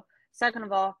the show. Second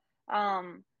of all,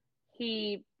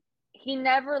 he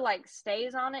never like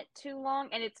stays on it too long,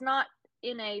 and it's not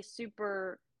in a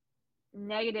super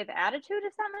negative attitude,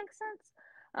 if that makes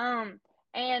sense.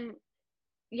 And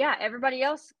yeah, everybody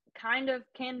else kind of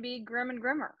can be grim and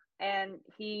grimmer. And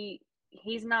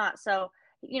he's not. So,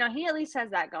 you know, he at least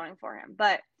has that going for him.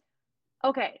 But,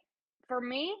 okay, for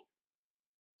me,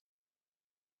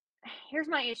 here's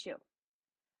my issue.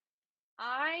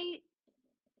 I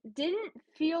didn't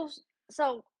feel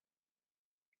so.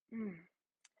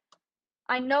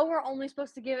 I know we're only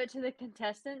supposed to give it to the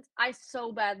contestants. I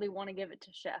so badly want to give it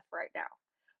to Chef right now.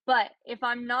 But if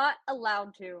I'm not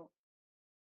allowed to, I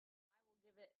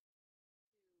will give it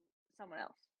to someone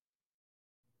else.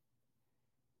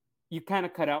 You kind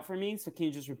of cut out for me, so can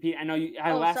you just repeat? I know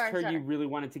I last heard you really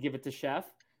wanted to give it to Chef,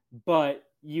 but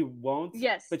you won't.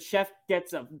 Yes. But Chef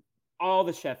gets all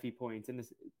the Chefy points in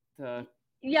this.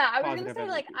 Yeah, I was gonna say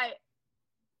like I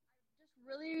just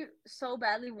really so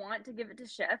badly want to give it to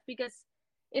Chef because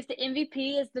if the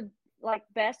MVP is the like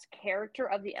best character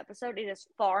of the episode, it is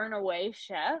far and away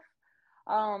Chef.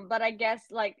 But I guess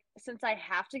like since I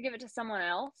have to give it to someone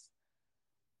else.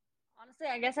 Honestly,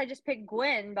 I guess I just picked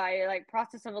Gwen by like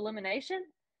process of elimination.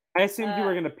 I assumed you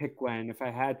were gonna pick Gwen if I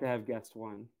had to have guessed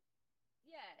one.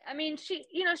 Yeah, I mean she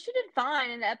did fine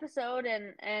in the episode,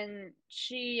 and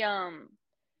she I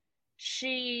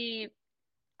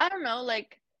don't know,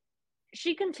 like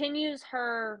she continues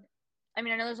her. I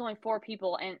mean, I know there's only 4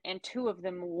 people, and 2 of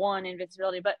them won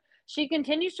invincibility, but she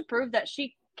continues to prove that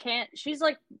she can't. She's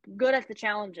like good at the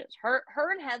challenges. Her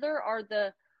and Heather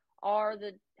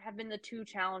have been the 2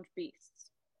 challenge beasts.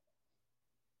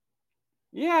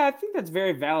 Yeah, I think that's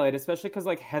very valid, especially because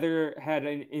like Heather had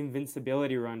an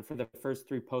invincibility run for the first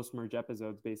 3 post-merge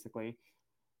episodes, basically.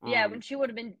 Yeah, when she would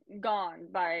have been gone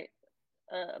by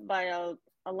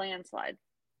a landslide.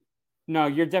 No,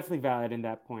 you're definitely valid in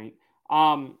that point.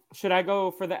 Should I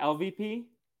go for the LVP?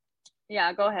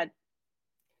 Yeah, go ahead.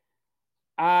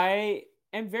 I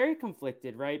am very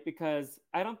conflicted, right? Because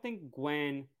I don't think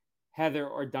Gwen, Heather,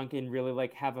 or Duncan really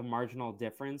like have a marginal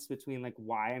difference between like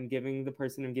why I'm giving the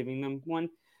person I'm giving them one.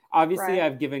 Obviously,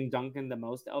 I've given Duncan the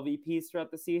most LVPs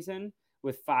throughout the season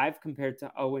with 5 compared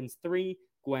to Owen's 3,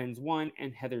 Gwen's 1,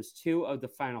 and Heather's 2 of the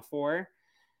final 4.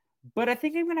 But I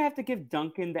think I'm gonna have to give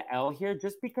Duncan the L here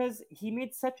just because he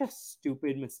made such a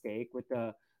stupid mistake with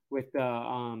the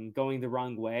going the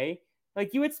wrong way.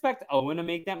 Like you expect Owen to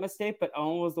make that mistake, but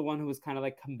Owen was the one who was kind of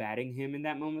like combating him in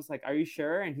that moment. It's like, are you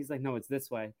sure? And he's like, no, it's this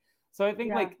way. So I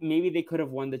think like maybe they could have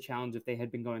won the challenge if they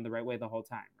had been going the right way the whole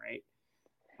time, right?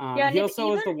 He also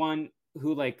was the one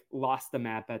who like lost the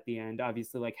map at the end.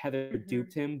 Obviously, like Heather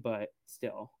duped him, but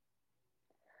still.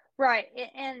 Right.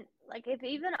 And like if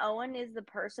even Owen is the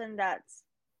person that's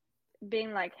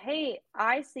being like, hey,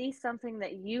 I see something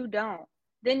that you don't,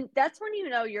 then that's when you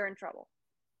know you're in trouble.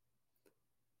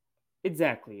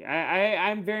 Exactly.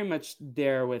 I'm very much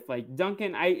there with like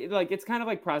Duncan. It's kind of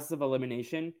like process of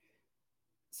elimination.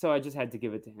 So I just had to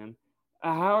give it to him.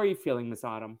 How are you feeling this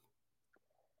autumn?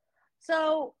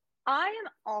 So I am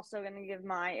also going to give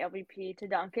my LVP to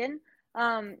Duncan.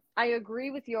 I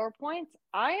agree with your points.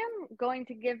 I am going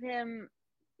to give him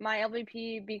my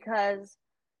LVP because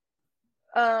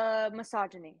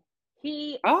misogyny.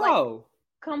 He like Oh,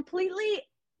 completely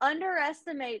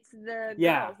underestimates the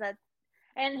yeah. girls that,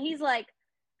 and he's like,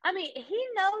 I mean, he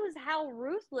knows how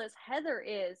ruthless Heather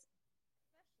is,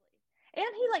 and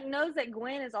he like knows that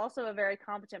Gwen is also a very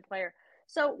competent player.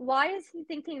 So why is he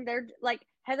thinking they're like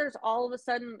Heather's all of a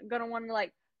sudden gonna want to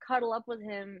like cuddle up with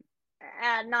him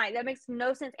at night? That makes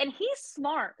no sense. And he's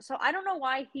smart, so I don't know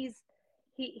why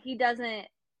he doesn't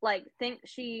like think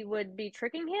she would be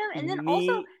tricking him. And then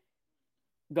also,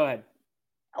 Go ahead.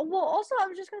 well, also I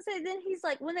was just gonna say, then he's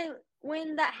like,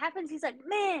 when that happens, he's like,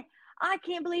 man, I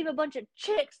can't believe a bunch of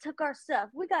chicks took our stuff.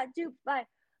 We got duped by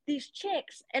these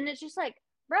chicks, and it's just like,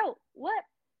 bro, what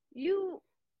you?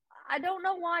 I don't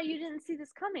know why you didn't see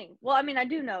this coming. Well, I mean, I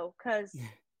do know because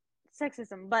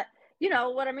sexism, but you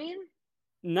know what I mean.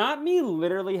 Not me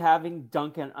literally having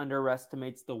Duncan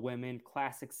underestimates the women,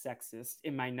 classic sexist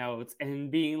in my notes,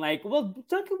 and being like, well,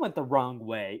 Duncan went the wrong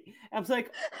way. I was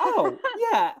like, oh,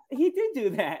 yeah, he did do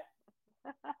that.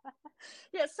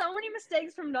 Yeah, so many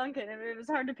mistakes from Duncan. It was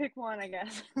hard to pick one, I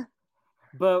guess.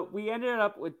 But we ended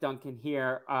up with Duncan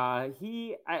here.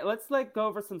 Let's go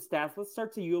over some stats. Let's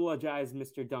start to eulogize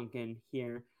Mr. Duncan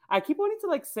here. I keep wanting to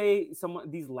like say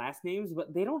these last names,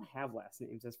 but they don't have last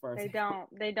names as far as They don't.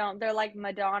 They don't. They're like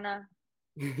Madonna.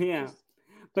 Yeah.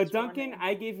 But Duncan,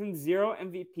 I gave him 0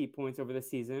 MVP points over the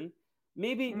season.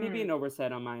 Maybe an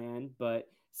oversight on my end, but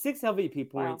 6 LVP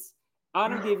points. Wow.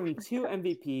 Autumn gave him 2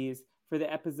 MVPs for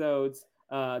the episodes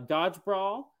Dodge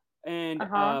Brawl and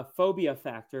Phobia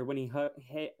Factor when he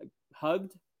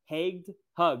hugged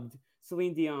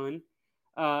Celine Dion.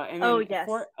 And then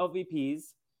 4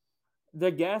 LVPs. The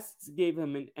guests gave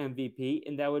him an MVP,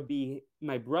 and that would be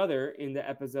my brother in the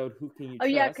episode "Who Can You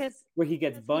Trust?" Yeah, because where he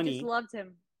gets Bunny. He just loved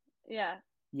him. Yeah.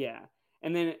 Yeah,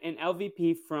 and then an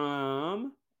LVP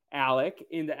from Alec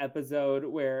in the episode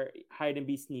where Hide and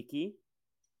Be Sneaky,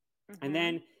 and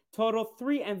then total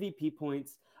 3 MVP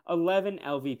points, 11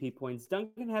 LVP points.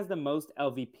 Duncan has the most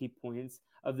LVP points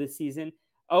of this season.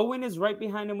 Owen is right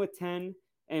behind him with 10,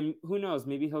 and who knows,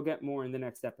 maybe he'll get more in the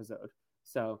next episode.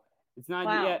 So. It's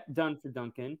not yet done for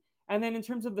Duncan. And then in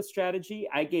terms of the strategy,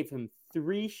 I gave him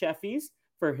 3 Sheffies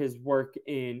for his work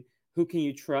in Who Can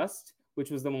You Trust,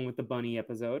 which was the one with the bunny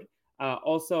episode.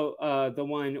 Also, the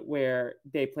one where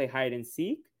they play hide and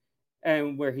seek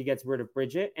and where he gets rid of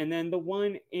Bridget. And then the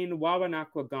one in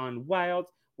Wawanakwa Gone Wild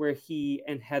where he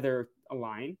and Heather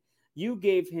align. You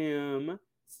gave him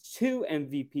 2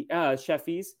 MVP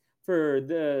Sheffies for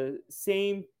the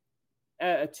same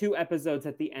 2 episodes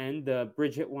at the end, the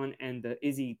Bridget one and the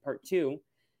Izzy part 2.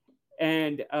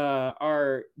 And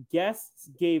our guests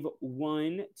gave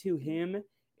 1 to him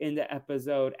in the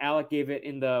episode. Alec gave it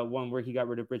in the one where he got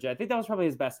rid of Bridget. I think that was probably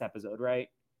his best episode, right?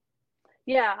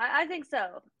 Yeah, I think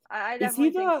so. I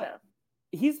definitely think so.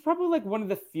 He's probably like one of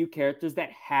the few characters that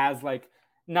has like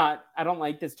I don't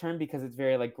like this term because it's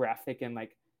very like graphic and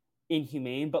like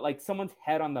inhumane, but like someone's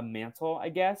head on the mantle, I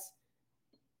guess.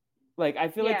 Like, I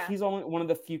feel like he's only one of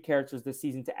the few characters this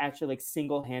season to actually, like,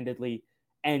 single-handedly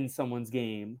end someone's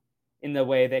game in the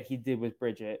way that he did with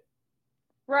Bridget.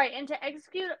 Right, and to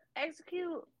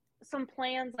execute some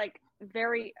plans, like,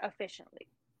 very efficiently.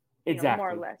 Exactly.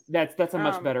 More or less. That's a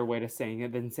much better way to saying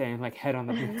it than saying, like, head on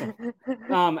the mantle.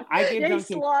 I gave Duncan... he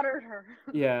slaughtered her.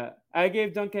 Yeah. I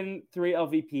gave Duncan 3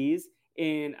 LVPs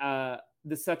in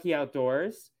The Sucky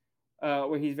Outdoors,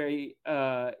 where he's very...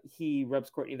 he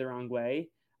rubs Courtney the wrong way.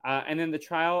 And then the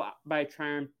Trial by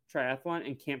Triathlon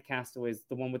and Camp Castaways,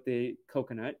 the one with the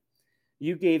coconut.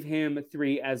 You gave him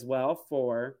 3 as well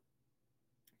for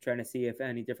trying to see if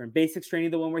any different. Basics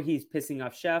Training, the one where he's pissing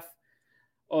off Chef.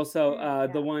 Also,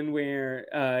 the one where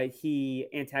he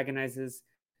antagonizes,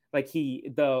 like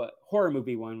the horror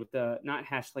movie one with the not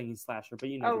hash-slinging slasher, but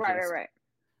you know. Right.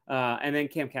 And then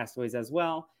Camp Castaways as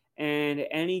well. And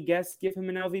any guests give him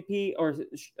an LVP or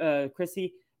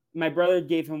Chrissy? My brother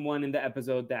gave him 1 in the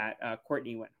episode that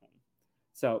Courtney went home.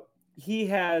 So he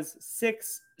has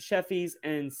 6 Sheffies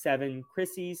and 7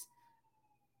 Chrissies.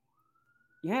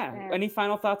 Yeah. Man. Any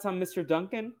final thoughts on Mr.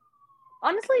 Duncan?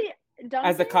 Honestly, Duncan...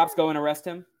 As the cops go and arrest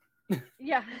him?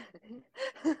 Yeah.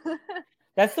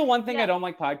 That's the one thing I don't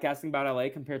like podcasting about LA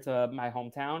compared to my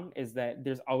hometown is that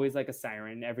there's always like a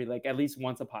siren every like at least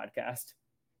once a podcast.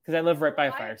 Because I live right by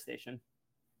a fire station.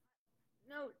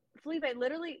 No, Felipe,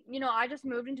 literally, I just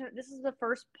moved into this is the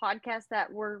first podcast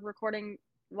that we're recording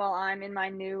while I'm in my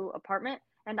new apartment,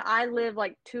 and I live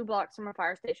like 2 blocks from a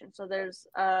fire station. So there's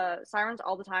sirens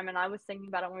all the time, and I was thinking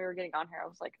about it when we were getting on here. I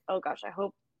was like, oh gosh, I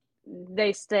hope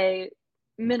they stay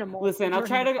minimal. Listen, I'll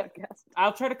try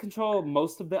to control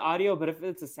most of the audio, but if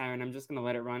it's a siren, I'm just gonna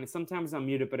let it run. Sometimes I'll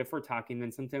mute it, but if we're talking,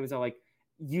 then sometimes I'll like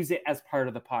use it as part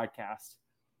of the podcast.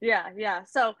 Yeah.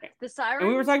 So the sirens. And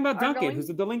we were talking about Duncan, who's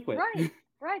a delinquent.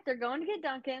 Right. They're going to get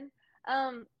Duncan.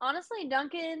 Honestly,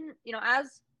 Duncan,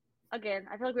 again,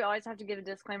 I feel like we always have to give a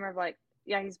disclaimer of like,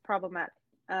 yeah, he's problematic.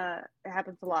 It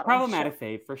happens a lot. Problematic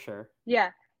fave for sure. Yeah.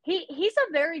 He's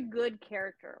a very good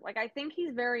character. Like, I think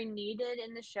he's very needed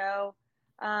in the show.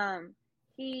 I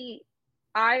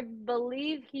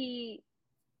believe he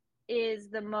is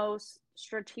the most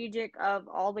strategic of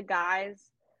all the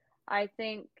guys. I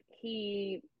think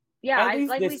at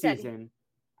least this season.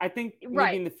 I think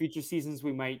maybe in the future seasons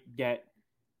we might get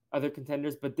other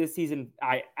contenders, but this season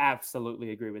I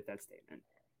absolutely agree with that statement.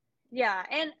 Yeah,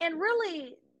 and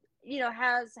really,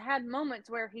 has had moments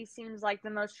where he seems like the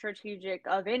most strategic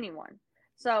of anyone.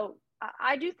 So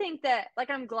I do think that, like,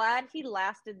 I'm glad he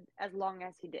lasted as long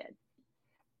as he did.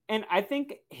 And I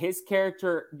think his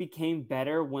character became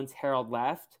better once Harold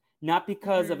left, not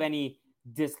because of any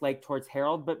dislike towards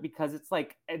Harold, but because it's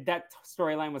like that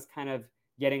storyline was kind of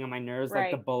getting on my nerves, like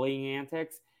the bullying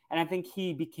antics. And I think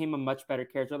he became a much better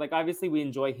character. Like, obviously we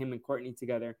enjoy him and Courtney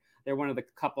together. They're one of the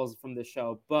couples from the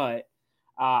show, but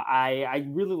I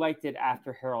really liked it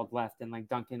after Harold left and like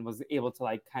Duncan was able to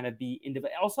like kind of be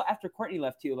individual. Also after Courtney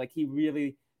left too, like he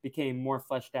really became more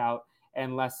fleshed out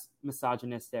and less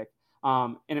misogynistic.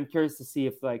 And I'm curious to see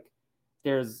if like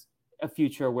there's a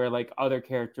future where like other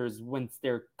characters, once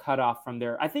they're cut off from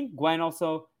their, I think Gwen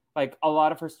also, like a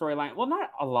lot of her storyline, well,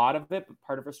 not a lot of it, but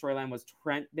part of her storyline was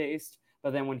Trent based.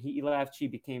 But then when he left, she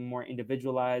became more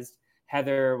individualized.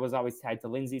 Heather was always tied to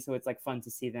Lindsay. So it's like fun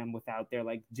to see them without their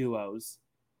like duos.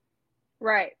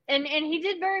 Right. And he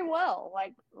did very well.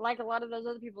 Like a lot of those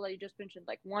other people that you just mentioned,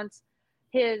 like once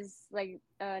his like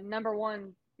number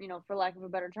one, for lack of a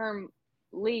better term,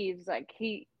 leaves, like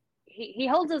he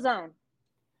holds his own.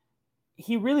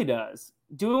 He really does.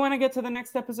 Do we want to get to the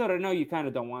next episode? I know you kind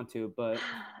of don't want to, but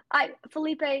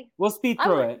Felipe, we'll speed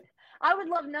through it. I would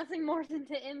love nothing more than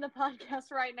to end the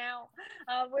podcast right now,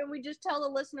 when we just tell the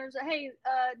listeners, hey,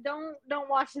 don't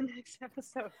watch the next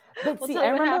episode. But see, I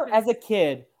remember as a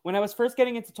kid when I was first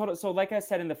getting into total. So, like I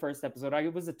said in the first episode, I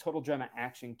was a total drama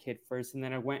action kid first, and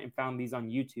then I went and found these on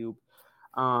YouTube.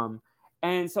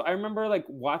 And so I remember like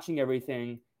watching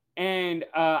everything, and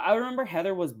I remember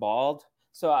Heather was bald,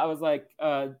 so I was like,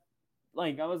 okay,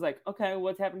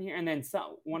 what's happening here? And then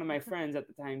one of my friends at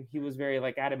the time, he was very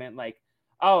like adamant, like,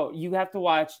 oh, you have to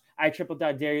watch I Triple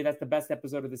Dog Dare You. That's the best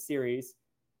episode of the series.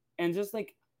 And just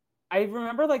like, I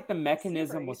remember like the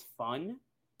mechanism was fun,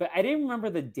 but I didn't remember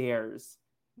the dares.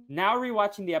 Now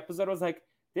rewatching the episode, I was like,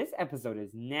 this episode is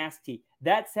nasty.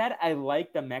 That said, I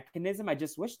like the mechanism. I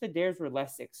just wish the dares were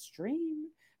less extreme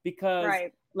because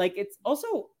like, it's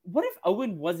also, what if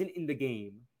Owen wasn't in the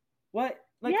game? What?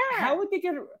 Like, how would they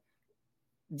get...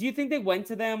 Do you think they went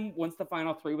to them once the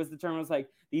final 3 was determined? It was like,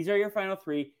 these are your final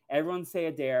 3. Everyone say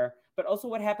a dare. But also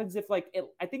what happens if like,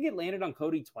 I think it landed on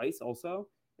Cody twice also.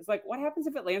 It's like, what happens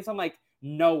if it lands on like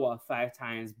Noah 5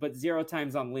 times, but 0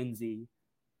 times on Lindsay?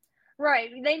 Right.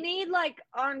 They need like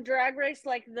on Drag Race,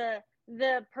 like the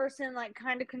person like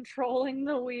kind of controlling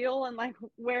the wheel and like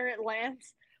where it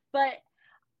lands. But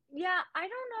yeah, I don't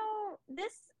know.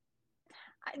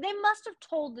 They must have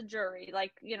told the jury,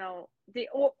 like,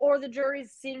 or the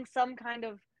jury's seeing some kind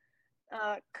of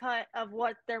cut of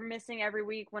what they're missing every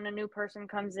week when a new person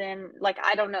comes in. Like,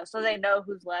 I don't know. So they know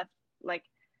who's left. Like,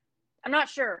 I'm not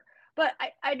sure. But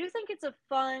I do think it's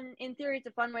in theory, it's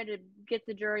a fun way to get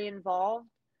the jury involved.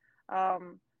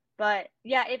 But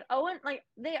yeah, if Owen, like,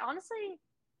 they honestly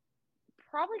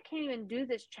probably can't even do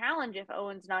this challenge if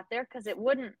Owen's not there because it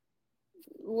wouldn't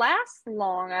last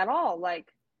long at all.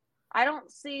 Like, I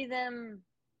don't see them.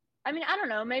 I mean, I don't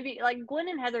know. Maybe like Gwen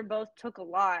and Heather both took a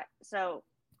lot, so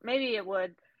maybe it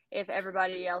would if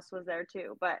everybody else was there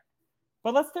too. But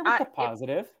let's start with the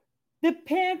positive. The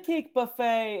pancake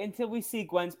buffet until we see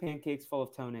Gwen's pancakes full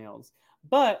of toenails.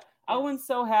 But Owen's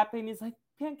so happy and he's like,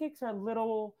 pancakes are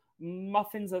little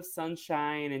muffins of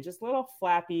sunshine and just little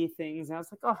flappy things. And I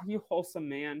was like, oh, you wholesome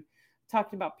man.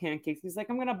 Talking about pancakes. He's like,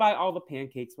 I'm going to buy all the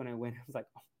pancakes when I win. I was like,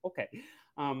 oh, okay.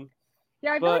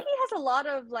 Yeah, I feel like he has a lot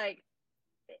of like,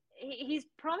 he's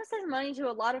promised his money to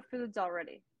a lot of foods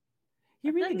already. He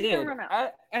really did.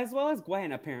 As well as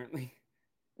Gwen, apparently.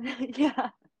 Yeah.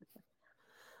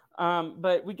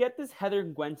 But we get this Heather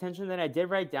and Gwen tension that I did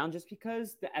write down just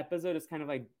because the episode is kind of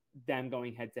like them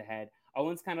going head to head.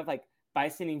 Owen's kind of like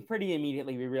bystanding pretty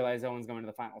immediately. We realize Owen's going to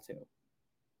the final two.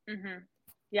 Mm-hmm.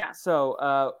 Yeah.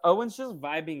 So Owen's just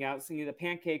vibing out, singing the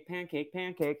pancake, pancake,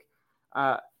 pancake.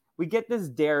 We get this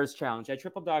dares challenge. I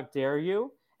triple dog dare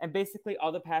you. And basically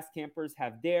all the past campers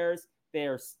have dares.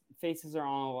 Their faces are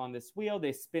all on this wheel.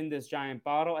 They spin this giant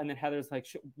bottle. And then Heather's like,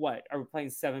 what? Are we playing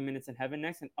 7 Minutes in Heaven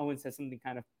next? And Owen says something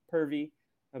kind of pervy.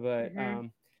 But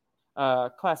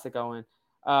classic Owen.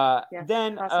 Yes,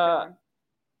 then classic Owen.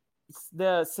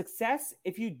 The success,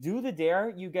 if you do the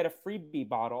dare, you get a freebie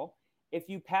bottle. If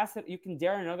you pass it, you can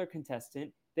dare another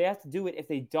contestant. They have to do it. If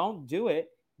they don't do it,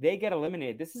 they get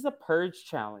eliminated. This is a purge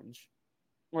challenge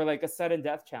or like a sudden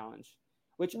death challenge,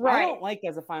 which I don't like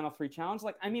as a final three challenge.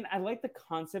 Like, I mean, I like the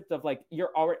concept of like,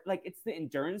 you're already like, it's the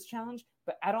endurance challenge,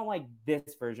 but I don't like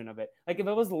this version of it. Like if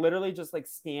it was literally just like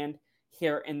stand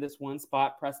here in this one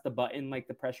spot, press the button, like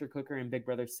the pressure cooker in Big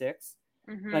Brother 6,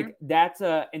 like that's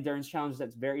a endurance challenge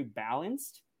that's very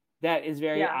balanced. That is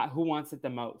very, who wants it the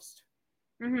most?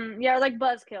 Mm-hmm. Yeah, like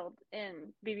Buzzkilled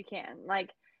in BB Can.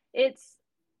 Like it's,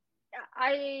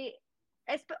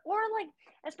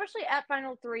 especially at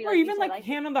Final 3. Or like even said, like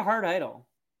Hand on the Heart Idol.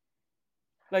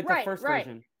 Like the first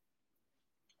version.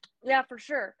 Yeah, for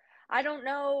sure. I don't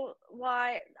know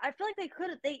why. I feel like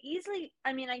they easily,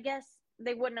 I mean, I guess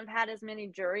they wouldn't have had as many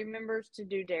jury members to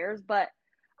do dares, but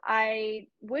I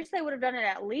wish they would have done it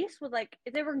at least with like,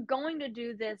 if they were going to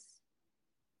do this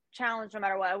challenge no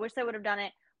matter what, I wish they would have done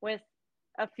it with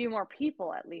a few more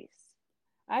people at least.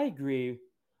 I agree.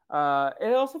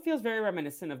 It also feels very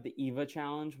reminiscent of the Eva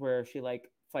challenge where she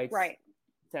like fights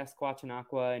Sasquatch and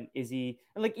Aqua and Izzy,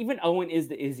 and like even Owen is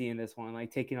the Izzy in this one,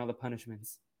 like taking all the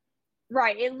punishments.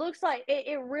 Right. It looks like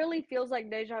it really feels like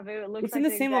deja vu. It looks it's like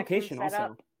in the same location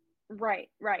also. Right.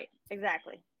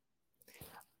 Exactly.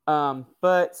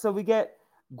 But so we get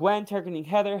Gwen targeting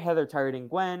Heather, Heather targeting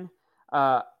Gwen.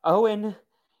 Owen,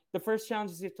 the first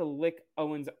challenge is you have to lick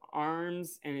Owen's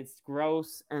arms, and it's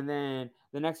gross. And then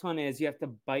the next one is you have to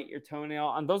bite your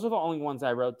toenail. And those are the only ones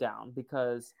I wrote down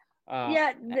because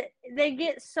they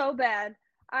get so bad.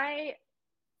 I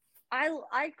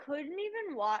couldn't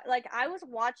even watch. Like I was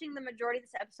watching the majority of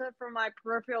this episode from my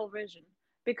peripheral vision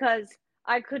because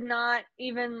I could not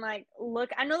even like look.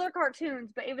 I know they're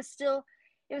cartoons, but it was still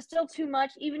too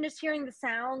much. Even just hearing the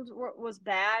sounds was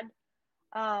bad.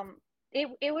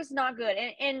 It was not good.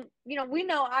 And you know, we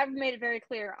know I've made it very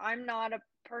clear I'm not a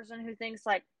person who thinks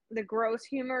like the gross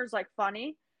humor is like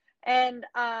funny. And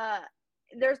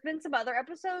there's been some other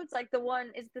episodes, like the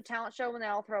one is the talent show when they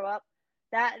all throw up.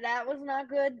 That was not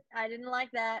good. I didn't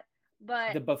like that.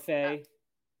 But the buffet.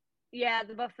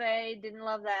 The buffet, didn't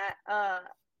love that.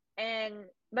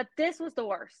 But this was the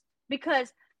worst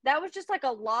because that was just like a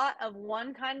lot of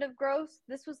one kind of gross.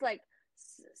 This was like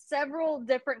several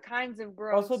different kinds of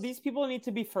gross. Also, these people need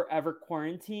to be forever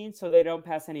quarantined so they don't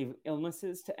pass any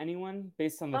illnesses to anyone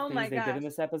based on the things they did in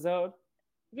this episode.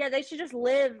 Yeah, they should just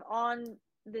live on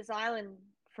this island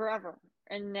forever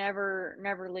and never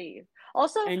leave.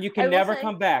 Also, and you can never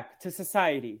come back to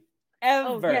society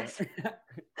ever. Oh, yes.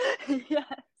 Yes.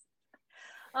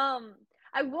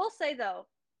 I will say though,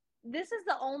 this is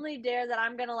the only dare that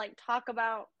I'm gonna like talk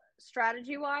about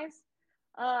strategy wise.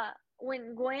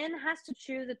 When Gwen has to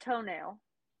chew the toenail,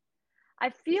 I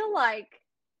feel like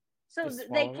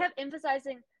they kept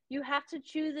emphasizing you have to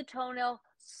chew the toenail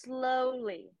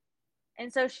slowly,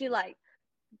 and so she like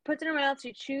puts it in her mouth,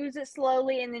 she chews it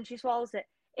slowly, and then she swallows it.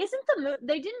 Isn't the move?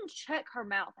 They didn't check her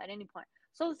mouth at any point,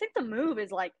 so I think the move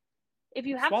is like if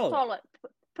you have to swallow it,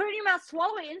 put it in your mouth,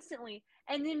 swallow it instantly,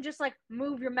 and then just like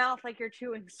move your mouth like you're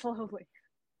chewing slowly.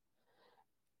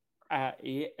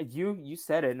 You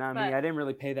said it, not me. I didn't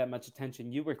really pay that much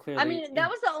attention. You were clearly. I mean, that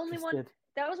was the only one.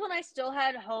 That was when I still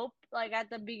had hope. Like at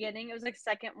the beginning, it was like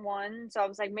second one, so I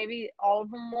was like, maybe all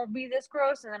of them won't be this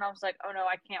gross. And then I was like, oh no,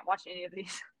 I can't watch any of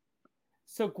these.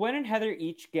 So Gwen and Heather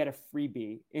each get a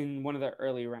freebie in one of the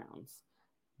early rounds.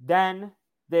 Then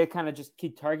they kind of just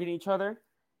keep targeting each other.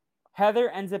 Heather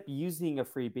ends up using a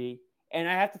freebie, and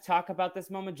I have to talk about this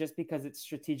moment just because it's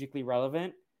strategically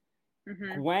relevant.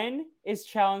 Mm-hmm. Gwen is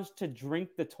challenged to drink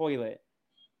the toilet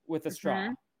with a straw.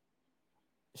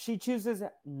 She chooses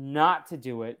not to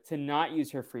do it, to not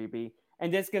use her freebie,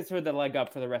 and this gives her the leg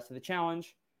up for the rest of the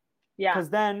challenge. Yeah. Because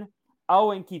then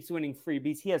Owen keeps winning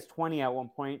freebies. He has 20 at one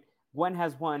point. Gwen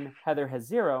has 1. Heather has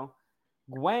 0.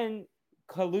 Gwen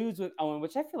colludes with Owen,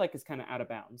 which I feel like is kind of out of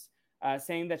bounds,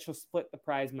 saying that she'll split the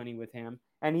prize money with him.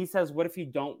 And he says, what if you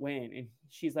don't win? And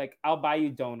she's like, I'll buy you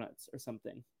donuts or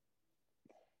something.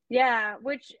 Yeah,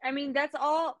 which I mean, that's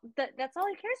all that's all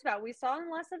he cares about. We saw in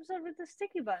the last episode with the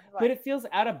sticky bun. Like, but it feels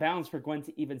out of bounds for Gwen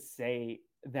to even say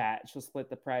that she'll split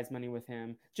the prize money with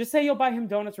him. Just say you'll buy him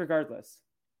donuts regardless.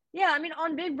 Yeah, I mean,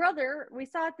 on Big Brother, we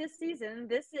saw it this season.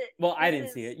 I didn't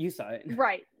see it. You saw it,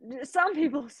 right? Some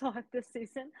people saw it this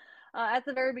season. At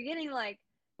the very beginning, like.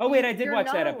 Oh wait, I did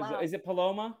watch that episode. Is it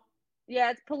Paloma?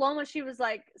 Yeah, it's Paloma. She was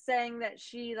like saying that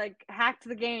she like hacked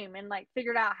the game and like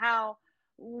figured out how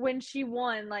when she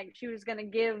won, like she was gonna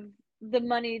give the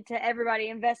money to everybody,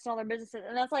 invest in all their businesses,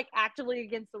 and that's like actively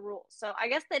against the rules. So I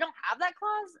guess they don't have that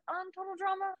clause on Total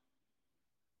Drama.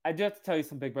 I do have to tell you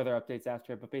some Big Brother updates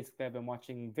after it, but basically I've been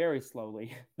watching very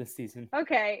slowly this season.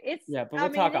 Okay, but we'll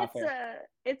talk off air.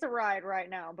 It's a ride right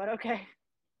now, but okay.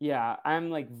 Yeah, I'm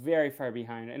like very far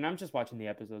behind, and I'm just watching the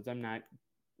episodes. I'm not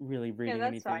really reading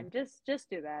anything. Yeah, that's fine. Just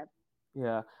do that.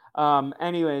 Yeah.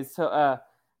 Anyways, so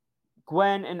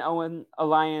Gwen and Owen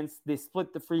alliance, they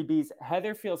split the freebies.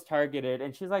 Heather feels targeted,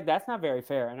 and she's like, "That's not very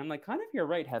fair." And I'm like, "Kind of, you're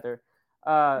right, Heather."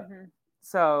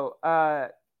 So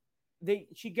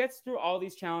she gets through all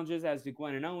these challenges, as do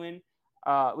Gwen and Owen.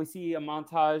 We see a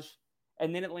montage,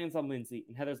 and then it lands on Lindsay,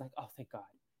 and Heather's like, "Oh, thank God,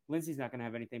 Lindsay's not gonna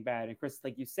have anything bad." And Chris is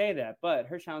like, "You say that, but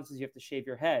her challenge is you have to shave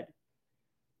your head."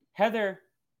 Heather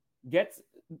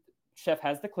Chef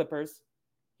has the clippers.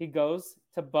 He goes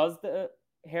to buzz the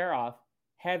hair off.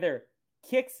 Heather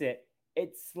kicks it.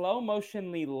 It slow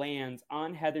motionly lands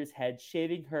on Heather's head,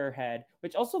 shaving her head,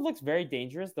 which also looks very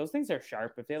dangerous. Those things are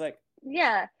sharp. If they like,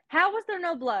 yeah. How was there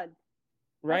no blood?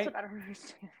 Right. That's what I don't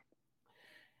understand.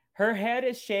 Her head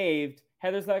is shaved.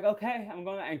 Heather's like, "Okay, I'm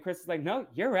going." And Chris is like, "No,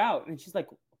 you're out." And she's like,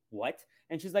 "What?"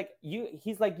 And she's like,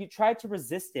 He's like, "You tried to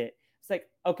resist it." It's like,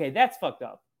 okay, that's fucked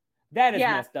up. That is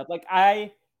messed up. Like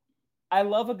I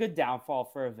love a good downfall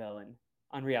for a villain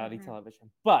on reality television,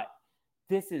 but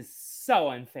this is so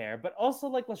unfair. But also,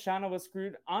 like, Lashana was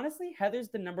screwed. Honestly, Heather's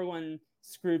the number one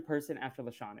screwed person after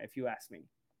Lashana, if you ask me.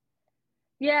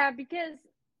 Yeah, because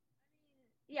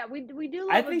we do.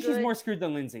 I think she's more screwed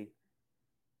than Lindsay.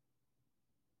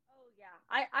 Oh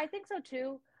yeah, I think so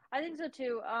too. Like,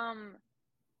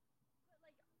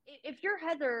 if you're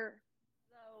Heather,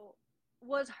 though,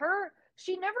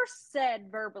 she never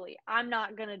said verbally, "I'm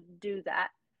not gonna do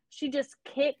that." She just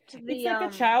kicked the. It's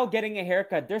like a child getting a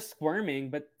haircut. They're squirming,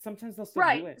 but sometimes they'll still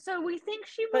do it. So we think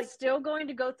she was still going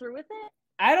to go through with it.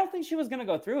 I don't think she was going to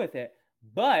go through with it,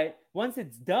 but once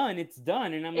it's done, it's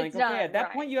done. And I'm like, okay, at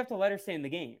that point, you have to let her stay in the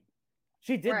game.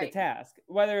 She did the task,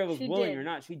 whether it was willing or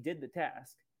not. She did the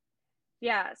task.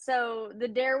 Yeah. So the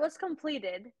dare was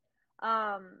completed,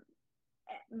 but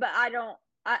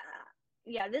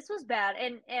this was bad,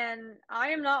 and I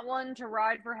am not one to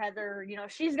ride for Heather. You know,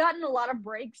 she's gotten a lot of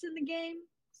breaks in the game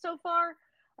so far.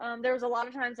 There was a lot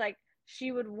of times like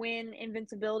she would win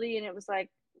invincibility, and it was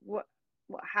like,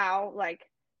 how? Like,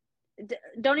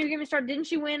 don't even get me started. Didn't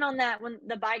she win on that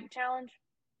the bike challenge?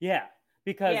 Yeah,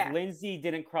 because Lindsay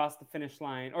didn't cross the finish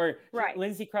line, or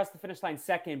Lindsay crossed the finish line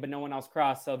second, but no one else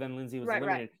crossed, so then Lindsay was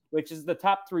eliminated, which is the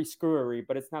top 3 screwery,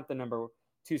 but it's not the number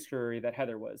 2 screwery that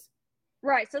Heather was.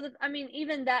 Right. So,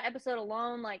 even that episode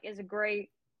alone, like, is a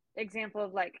great example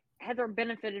of, like, Heather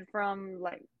benefited from,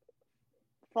 like,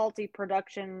 faulty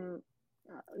production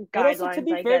guidelines. But also, to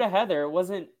be fair to Heather, it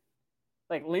wasn't,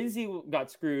 like, Lindsay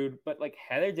got screwed, but, like,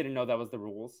 Heather didn't know that was the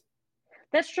rules.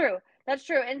 That's true.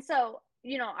 And so,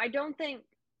 I don't think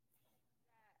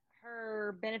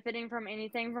her benefiting from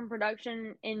anything from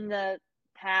production in the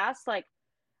past, like,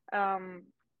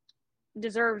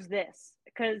 deserves this,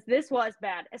 because this was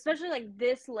bad, especially like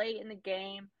this late in the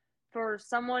game for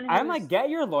someone who's... I'm like, get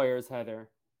your lawyers, Heather.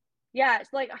 Yeah,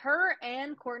 it's like her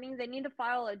and Courtney, they need to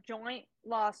file a joint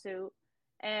lawsuit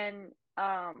and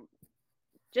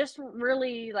just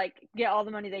really like get all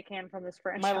the money they can from this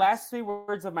franchise. My last 3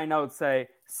 words of my notes say,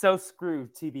 "So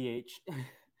screwed, TBH."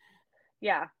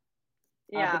 Yeah.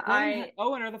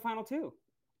 Owen are the final 2.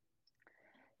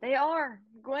 They are.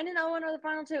 Gwen and Owen are the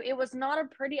final 2. It was not a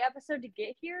pretty episode to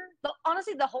get here. But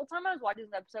honestly, the whole time I was watching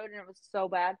this episode, and it was so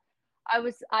bad,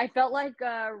 I felt like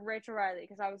Rachel Riley,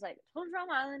 because I was like, Total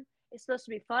Drama Island is supposed to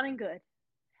be fun and good.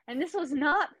 And this was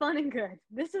not fun and good.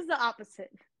 This is the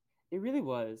opposite. It really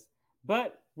was.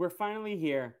 But we're finally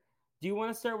here. Do you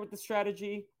want to start with the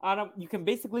strategy? You can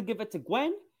basically give it to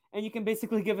Gwen, and you can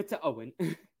basically give it to Owen.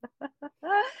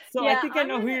 So yeah, I think I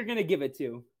know who you're going to give it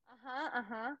to.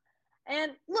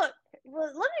 And look,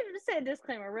 let me just say a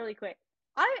disclaimer really quick.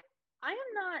 I am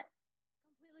not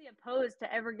completely opposed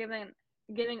to ever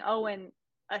giving Owen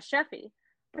a Sheffy,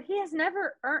 but he has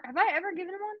never earned. Have I ever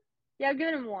given him one? Yeah, I've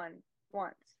given him one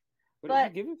once. What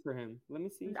did you give it for him? Let me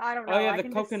see. I don't know. Oh yeah, the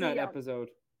coconut episode.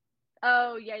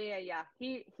 Oh yeah.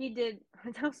 He did.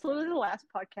 That was literally the last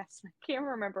podcast. I can't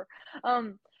remember.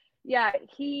 Yeah,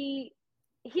 he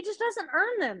just doesn't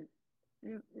earn them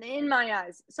in my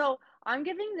eyes. So I'm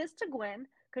giving this to Gwen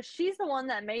because she's the one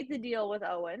that made the deal with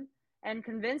Owen and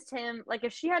convinced him. Like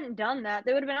if she hadn't done that,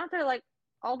 they would have been out there like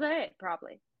all day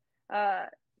probably,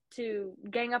 to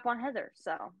gang up on Heather.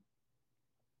 So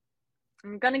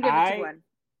I'm gonna give it to Gwen.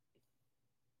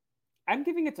 I'm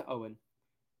giving it to Owen.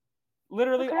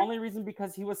 Literally, Okay. only reason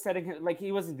because he was setting him, like,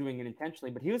 he wasn't doing it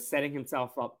intentionally, but he was setting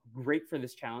himself up great for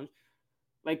this challenge.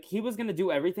 Like, he was going to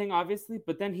do everything, obviously,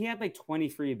 but then he had like 20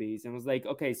 freebies and was like,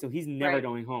 okay, so he's never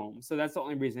going home. So that's the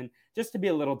only reason, just to be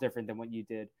a little different than what you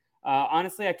did.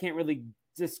 Honestly, I can't really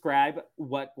describe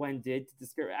what Gwen did to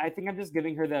describe. I think I'm just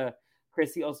giving her the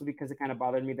Chrissy also because it kind of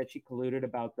bothered me that she colluded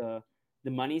about the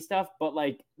money stuff, but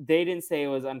like they didn't say it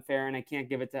was unfair, and I can't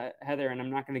give it to Heather, and I'm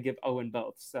not going to give Owen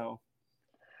both. So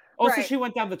also, she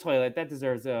went down the toilet. That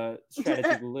deserves a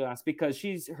strategy loss because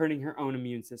she's hurting her own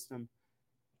immune system.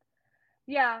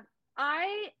 Yeah,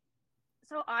 I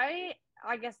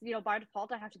guess, by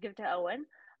default I have to give it to Owen.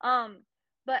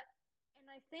 But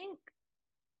I think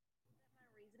my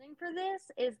reasoning for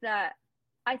this is that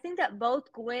I think that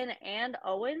both Gwen and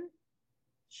Owen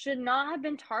should not have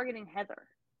been targeting Heather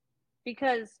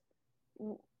because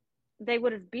they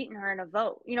would have beaten her in a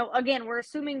vote. Again, we're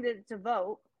assuming that it's a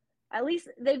vote. At least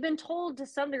they've been told to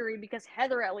some degree because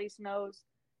Heather at least knows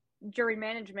jury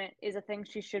management is a thing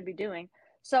she should be doing.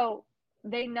 So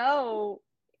they know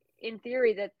in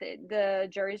theory that the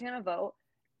jury's going to vote.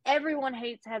 Everyone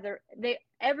hates Heather.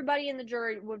 Everybody in the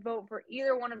jury would vote for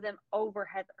either one of them over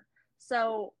Heather.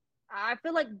 So I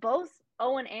feel like both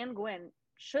Owen and Gwen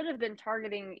should have been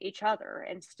targeting each other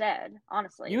instead,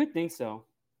 honestly. You would think so.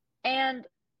 And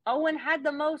Owen had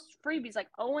the most freebies. Like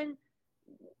Owen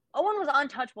was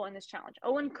untouchable in this challenge.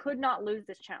 Owen could not lose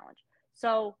this challenge.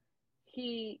 So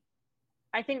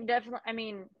I think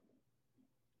definitely,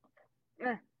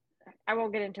 I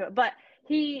won't get into it, but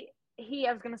I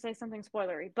was going to say something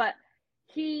spoilery, but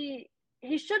he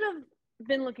should have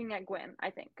been looking at Gwen, I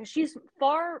think, because she's a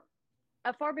far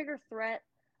bigger threat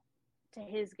to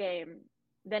his game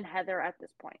than Heather at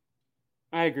this point.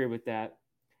 I agree with that.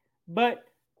 But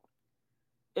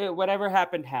whatever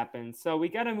happened. So we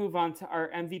got to move on to our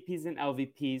MVPs and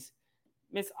LVPs.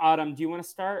 Miss Autumn, do you want to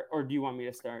start or do you want me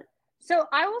to start? So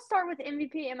I will start with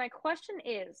MVP, and my question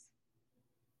is,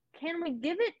 can we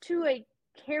give it to a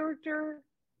character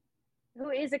who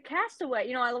is a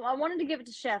castaway? I wanted to give it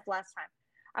to Chef last time.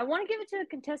 I want to give it to a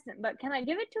contestant, but can I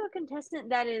give it to a contestant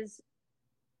that is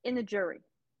in the jury?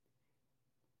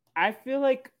 I feel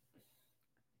like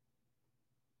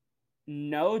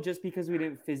no, just because we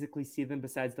didn't physically see them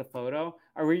besides the photo.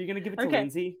 Or were you going to give it to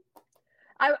Lindsay?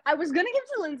 I was going to give it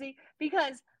to Lindsay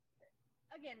because,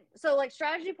 again, so like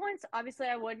strategy points, obviously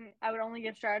I would only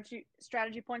give strategy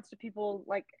points to people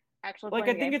like actually like,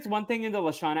 I think it's one thing in the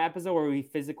Lashana episode where we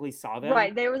physically saw them.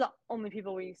 Right, they were the only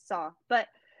people we saw. But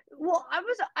I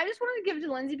just wanted to give it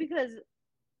to Lindsay because first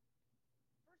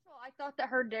of all, I thought that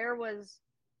her dare was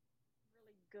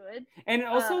really good. And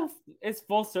also it's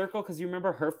full circle because you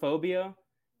remember her phobia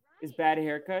is bad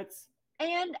haircuts.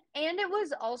 And it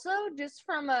was also just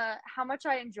from how much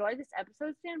I enjoyed this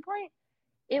episode standpoint,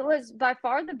 it was by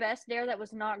far the best dare that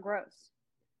was not gross.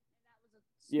 And that was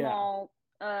a small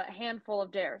handful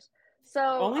of dares. So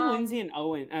only Lindsay and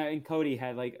Owen and Cody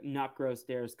had like not gross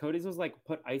dares. Cody's was like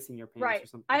put ice in your pants or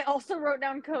something. I also wrote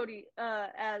down Cody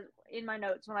as in my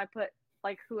notes when I put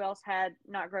like who else had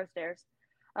not gross dares.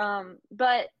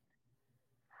 But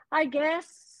I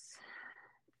guess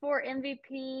for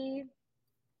MVP,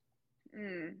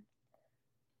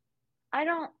 I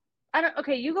don't.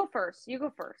 Okay, you go first.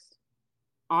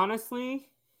 Honestly,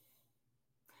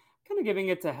 kind of giving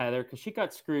it to Heather because she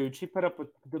got screwed. She put up with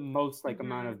the most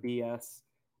amount of BS,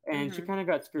 and she kind of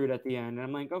got screwed at the end. And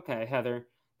I'm like, okay, Heather,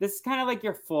 this is kind of like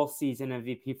your full season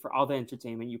MVP for all the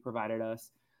entertainment you provided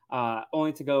us,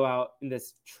 only to go out in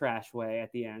this trash way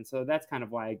at the end. So that's kind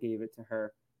of why I gave it to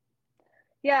her.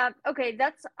 Yeah. Okay.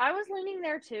 I was leaning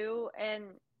there too, and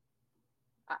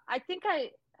I think I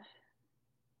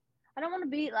don't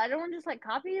want to just like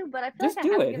copy you, but I feel just like I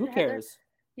have do to it. give Who it to cares? Heather.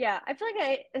 Yeah, I feel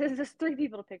like there's 3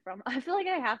 people to pick from. I feel like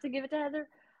I have to give it to Heather,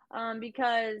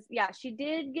 because she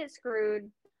did get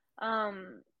screwed,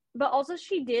 but also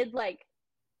she did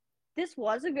this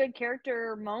was a good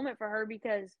character moment for her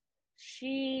because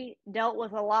she dealt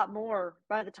with a lot more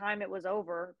by the time it was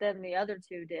over than the other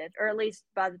 2 did, or at least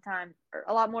by the time, or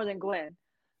a lot more than Gwen,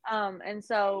 and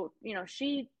so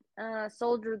she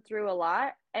soldiered through a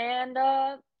lot, and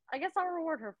I guess I'll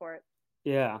reward her for it.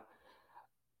 Yeah.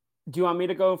 Do you want me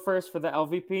to go first for the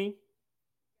LVP?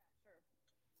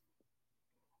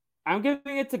 I'm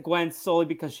giving it to Gwen solely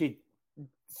because she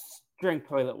drank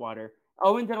toilet water.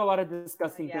 Owen did a lot of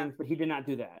disgusting things, but he did not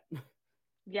do that.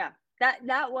 Yeah,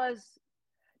 that was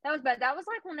bad. That was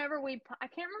like whenever I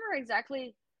can't remember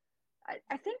exactly.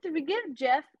 I think, did we give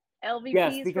Jeff LVPs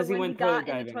yes, because for he when he went toilet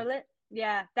got in the diving. toilet?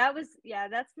 Yeah,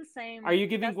 that's the same. Are you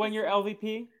giving Gwen your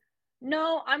LVP?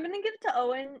 No, I'm gonna give it to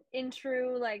Owen in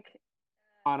true like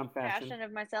Autumn fashion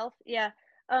of myself. Yeah.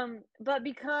 But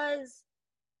because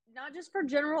not just for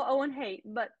general Owen hate,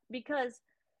 but because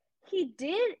he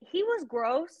was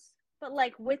gross, but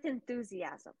like with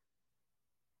enthusiasm.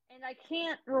 And I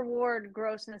can't reward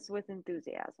grossness with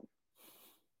enthusiasm.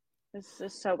 This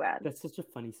is so bad. That's such a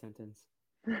funny sentence.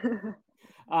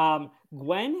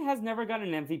 Gwen has never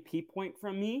gotten an MVP point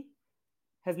from me,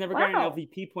 has never gotten an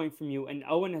LVP point from you, and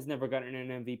Owen has never gotten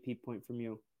an MVP point from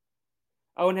you.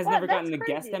 Owen has never gotten a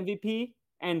guest MVP,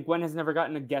 and Gwen has never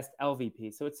gotten a guest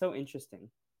LVP. So it's so interesting.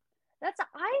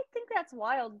 I think that's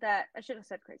wild that I should have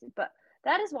said crazy, but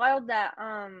that is wild that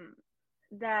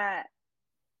that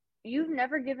you've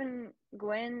never given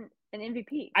Gwen an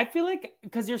MVP. I feel like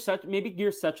because you're such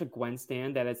a Gwen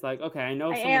stan that it's like, okay, I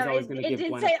know someone's always going to give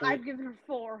Gwen a point. I've given her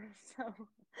 4, so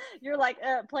you're like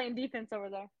playing defense over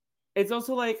there. It's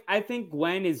also like I think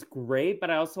Gwen is great, but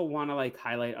I also want to like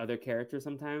highlight other characters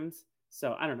sometimes.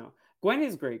 So I don't know. Gwen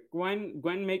is great. Gwen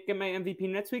may get my MVP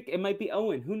next week. It might be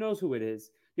Owen. Who knows who it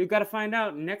is? You've got to find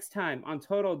out next time on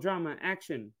Total Drama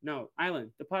Action. No,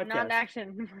 Island, the podcast. Not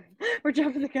action. We're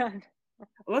jumping the gun.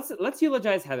 Let's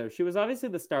eulogize Heather. She was obviously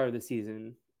the star of the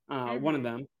season. One of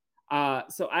them.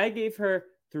 So I gave her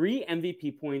 3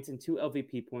 MVP points and 2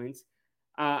 LVP points.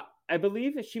 I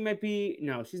believe she might be.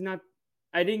 No, she's not.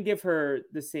 I didn't give her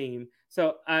the same.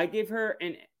 So I gave her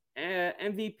an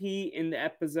MVP in the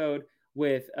episode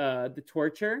with the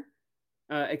torture,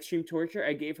 extreme torture.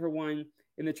 I gave her one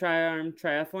in the tri-arm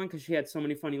triathlon because she had so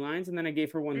many funny lines. And then I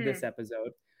gave her one this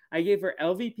episode. I gave her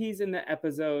LVPs in the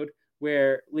episode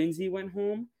where Lindsay went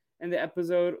home and the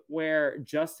episode where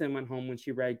Justin went home when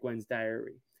she read Gwen's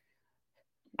diary.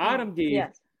 Autumn gave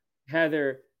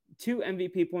Heather 2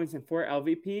 MVP points and 4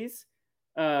 LVPs.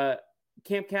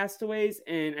 Camp Castaways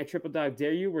and I Triple Dog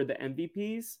Dare You were the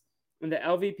MVPs. And the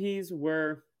LVPs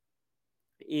were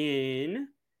in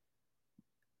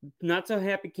Not So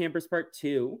Happy Campers Part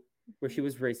 2, where she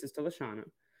was racist to Lashana.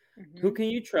 Who Can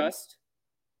You Trust?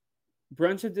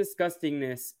 Brunch of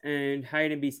Disgustingness and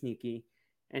Hide and Be Sneaky.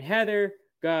 And Heather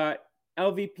got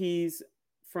LVPs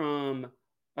from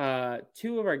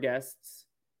 2 of our guests,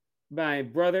 my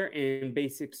brother in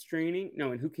Basic Training.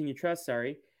 No, in Who Can You Trust,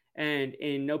 sorry. And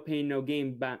in No Pain, No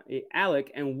Game by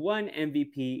Alec. And 1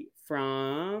 MVP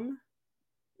from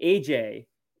AJ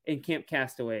in Camp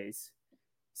Castaways.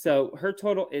 So her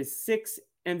total is 6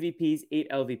 MVPs, 8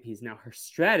 LVPs. Now her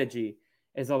strategy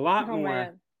is a lot more.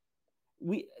 Man.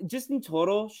 We just in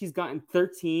total, she's gotten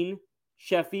 13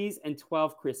 Sheffies and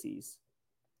 12 Chrissies.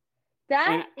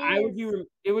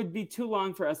 It would be too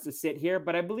long for us to sit here,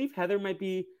 but I believe Heather might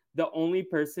be the only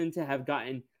person to have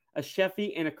gotten a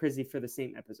Sheffy and a Chrissy for the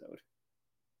same episode.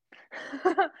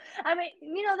 I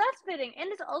mean, that's fitting. And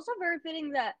it's also very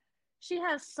fitting that she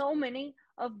has so many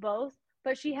of both,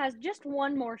 but she has just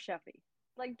one more Sheffy.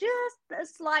 Like just a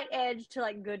slight edge to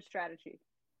like good strategy.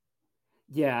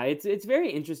 Yeah, it's very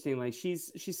interesting. Like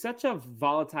she's such a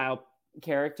volatile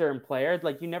character and player.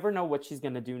 Like you never know what she's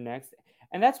gonna do next.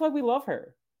 And that's why we love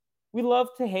her. We love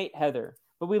to hate Heather,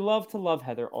 but we love to love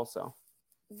Heather also.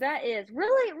 That is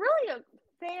really, really a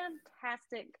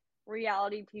fantastic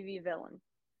reality TV villain.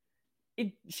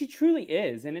 She truly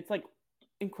is, and it's like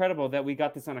incredible that we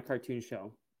got this on a cartoon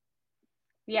show.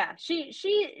 Yeah, she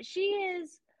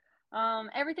is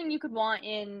everything you could want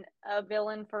in a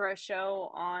villain for a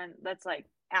show on that's like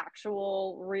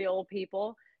actual real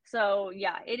people. So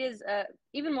yeah, it is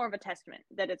even more of a testament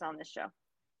that it's on this show.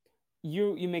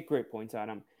 You make great points,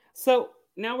 Adam. So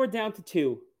now we're down to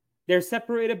 2. They're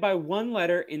separated by 1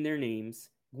 letter in their names.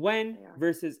 Gwen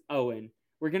versus Owen.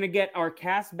 We're going to get our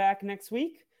cast back next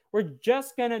week. We're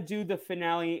just going to do the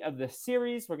finale of the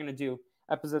series. We're going to do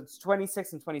episodes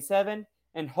 26 and 27.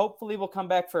 And hopefully we'll come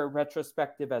back for a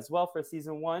retrospective as well for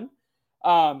season 1.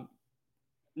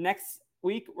 Next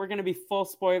week, we're going to be full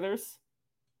spoilers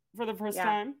for the first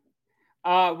time.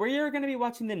 We're going to be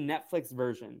watching the Netflix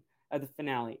version of the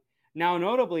finale. Now,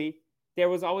 notably, there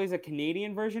was always a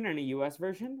Canadian version and a US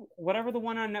version. Whatever the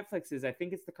one on Netflix is, I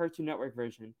think it's the Cartoon Network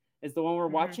version, is the one we're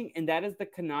watching. And that is the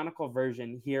canonical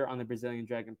version here on the Brazilian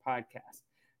Dragon podcast.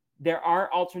 There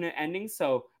are alternate endings,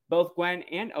 so both Gwen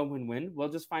and Owen win. We'll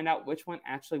just find out which one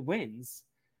actually wins,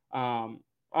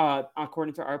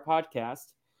 according to our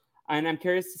podcast. And I'm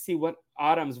curious to see what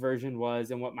Autumn's version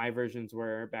was and what my versions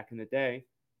were back in the day.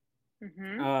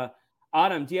 Mm-hmm.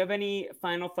 Autumn, do you have any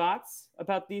final thoughts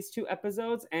about these 2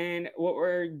 episodes and what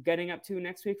we're getting up to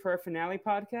next week for our finale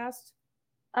podcast?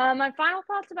 My final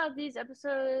thoughts about these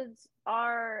episodes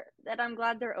are that I'm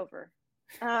glad they're over.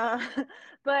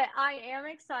 But I am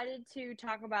excited to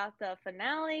talk about the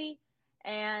finale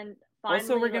and finally.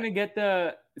 Also, we're going to get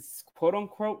the quote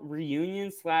unquote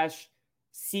reunion /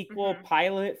 sequel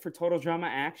pilot for Total Drama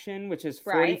Action, which is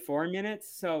 44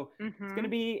 minutes. So it's going to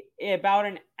be about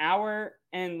an hour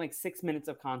and like 6 minutes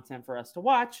of content for us to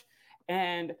watch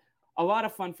and a lot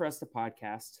of fun for us to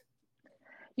podcast.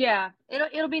 Yeah,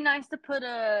 it'll be nice to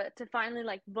to finally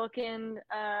like bookend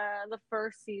the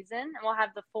first season, and we'll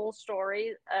have the full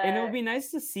story. And it'll be nice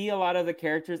to see a lot of the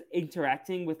characters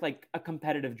interacting with like a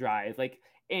competitive drive. Like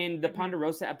in the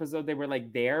Ponderosa episode, they were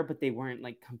like there, but they weren't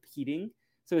like competing.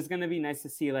 So it's gonna be nice to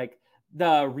see like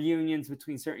the reunions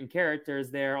between certain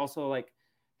characters there. Also like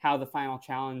how the final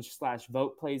challenge /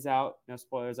 vote plays out. No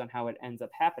spoilers on how it ends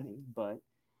up happening, but.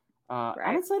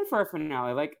 I'm excited for our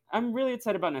finale. Like, I'm really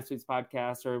excited about next week's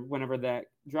podcast or whenever that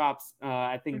drops.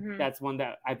 I think that's one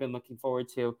that I've been looking forward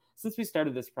to since we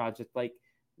started this project. Like,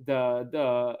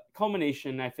 the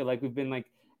culmination, I feel like we've been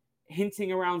like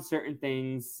hinting around certain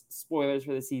things, spoilers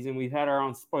for the season. We've had our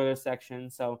own spoiler section,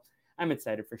 so I'm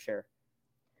excited for sure.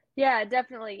 Yeah,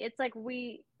 definitely. It's like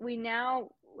we now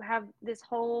have this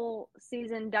whole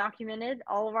season documented,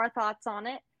 all of our thoughts on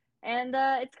it. And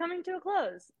it's coming to a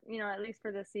close, at least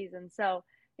for this season. So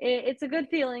it's a good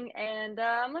feeling, and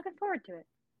I'm looking forward to it.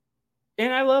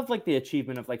 And I love like the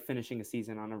achievement of like finishing a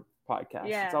season on a podcast.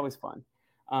 Yeah. It's always fun.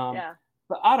 Yeah.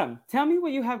 But Autumn, tell me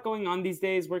what you have going on these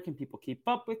days. Where can people keep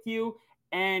up with you?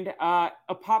 And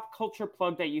a pop culture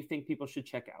plug that you think people should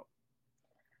check out.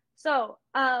 So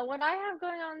what I have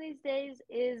going on these days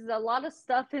is a lot of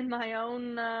stuff in my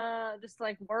own just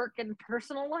like work and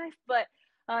personal life, but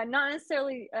not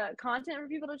necessarily content for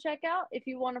people to check out. If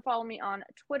you want to follow me on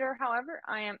Twitter, however,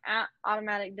 I am at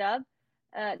Automatic Dub,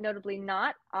 notably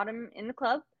not Autumn in the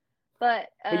Club. But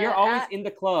you're always in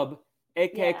the club,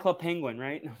 aka Club Penguin,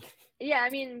 right? Yeah, I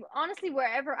mean, honestly,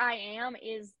 wherever I am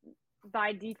is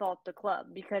by default the club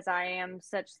because I am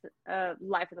such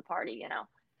life of the party,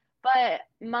 But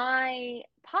my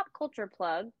pop culture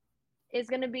plug is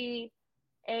going to be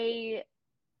a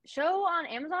show on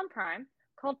Amazon Prime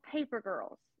called Paper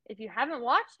Girls. If you haven't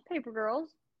watched Paper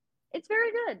Girls, it's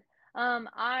very good.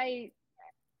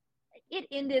 It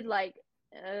ended like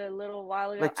a little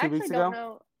while ago. Like 2 weeks ago? Don't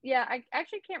know. Yeah, I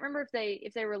actually can't remember if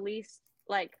they released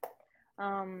like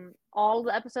all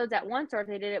the episodes at once or if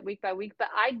they did it week by week, but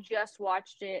I just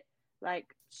watched it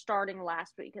like starting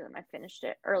last week and then I finished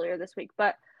it earlier this week.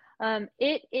 But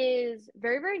it is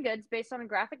very, very good. It's based on a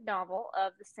graphic novel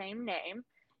of the same name.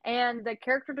 And the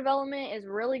character development is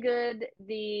really good.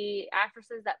 The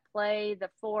actresses that play the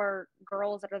 4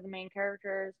 girls that are the main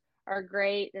characters are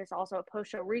great. There's also a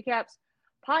post-show recaps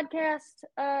podcast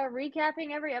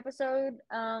recapping every episode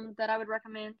that I would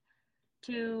recommend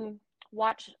to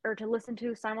watch or to listen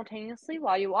to simultaneously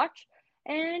while you watch.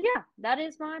 And yeah, that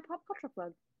is my pop culture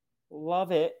plug.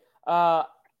 Love it.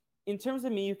 In terms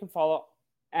of me, you can follow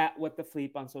at What the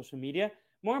Fleep on social media.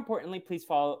 More importantly, please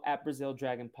follow at Brazil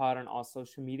Dragon Pod on all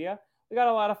social media. We got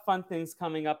a lot of fun things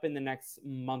coming up in the next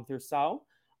month or so.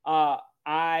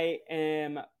 I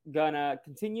am gonna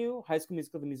continue High School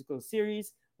Musical, the musical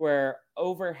series. We're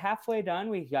over halfway done.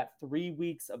 We got 3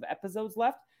 weeks of episodes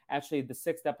left. Actually, the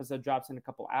 6th episode drops in a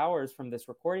couple hours from this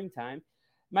recording time.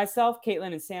 Myself,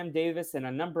 Caitlin, and Sam Davis, and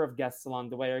a number of guests along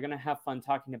the way are gonna have fun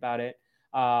talking about it.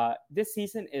 This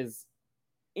season is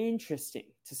interesting,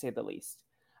 to say the least.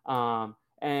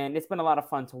 And it's been a lot of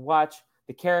fun to watch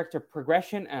the character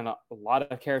progression and a lot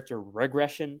of character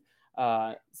regression.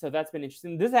 So that's been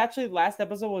interesting. This actually last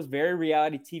episode was very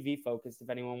reality TV focused.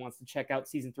 If anyone wants to check out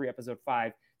season 3, episode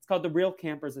 5, it's called The Real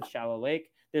Campers of Shallow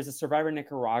Lake. There's a Survivor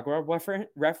Nicaragua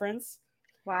reference.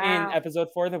 Wow. In episode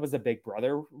 4, there was a Big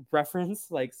Brother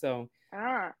reference. Like, so.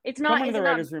 It's not. Someone in the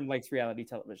writer's room likes reality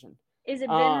television. Is it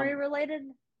Benry related?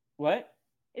 What?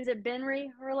 Is it Benry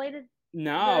related?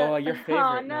 No, your favorite.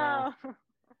 Oh, no.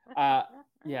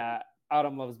 Yeah,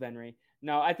 Autumn loves Benry.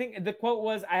 No, I think the quote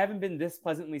was, "I haven't been this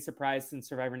pleasantly surprised since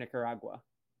Survivor Nicaragua."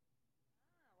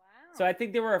 Oh, wow. So I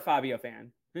think they were a Fabio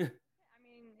fan. I mean,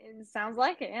 it sounds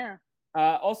like it, yeah.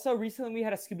 Also, recently we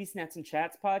had a Scooby Snacks and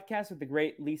Chats podcast with the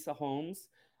great Lisa Holmes,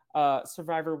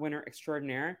 Survivor winner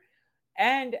extraordinaire.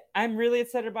 And I'm really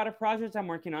excited about a project I'm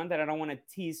working on that I don't want to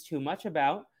tease too much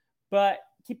about, but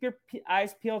keep your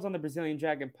eyes peeled on the Brazilian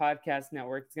Dragon Podcast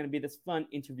Network. It's going to be this fun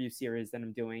interview series that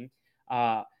I'm doing.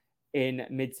 in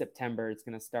mid-September. It's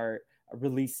going to start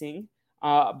releasing.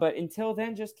 But until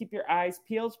then, just keep your eyes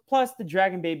peeled. Plus, the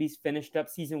Dragon Babies finished up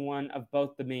season 1 of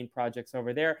both the main projects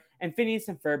over there. And Phineas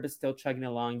and Ferb is still chugging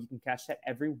along. You can catch that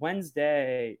every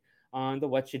Wednesday on the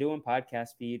What You Doing podcast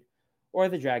feed or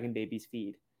the Dragon Babies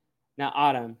feed. Now,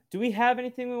 Autumn, do we have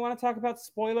anything we want to talk about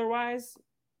spoiler-wise?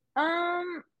 I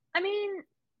mean,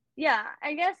 yeah,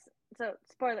 I guess. So,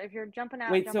 spoiler, if you're jumping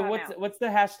out. Wait, so what's the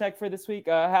hashtag for this week?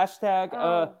 Hashtag.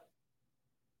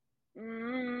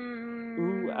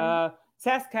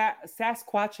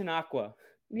 Sasquatch and Aqua.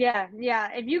 Yeah.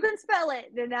 If you can spell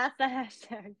it, then that's the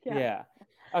hashtag. Yeah.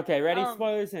 Okay, ready?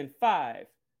 Spoilers in 5,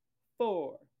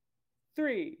 4,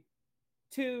 3,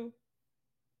 2,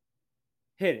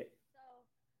 hit it. So,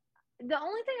 the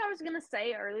only thing I was gonna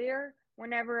say earlier,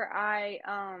 whenever I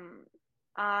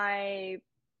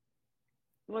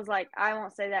was like, I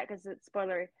won't say that because it's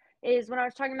spoilery, is when I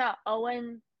was talking about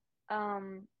Owen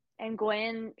and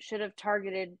Gwen should have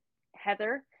targeted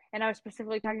Heather, and I was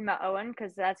specifically talking about Owen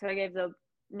because that's who I gave the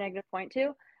negative point to,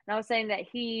 and I was saying that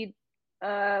he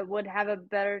would have a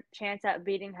better chance at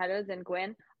beating Heather than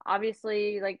Gwen.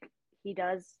 Obviously, like, he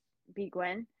does beat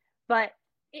Gwen, but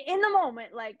in the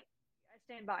moment, like, I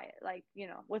stand by it, like, you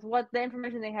know, with what the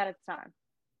information they had at the time.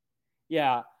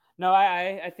 Yeah, no,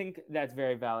 I think that's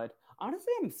very valid.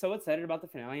 Honestly, I'm so excited about the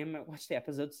finale. I'm going to watch the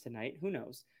episodes tonight. Who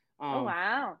knows? Oh,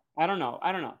 wow. I don't know.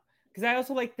 Because I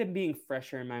also like them being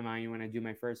fresher in my mind when I do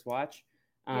my first watch.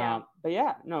 But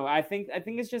yeah, no, I think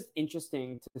it's just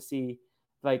interesting to see.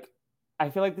 Like,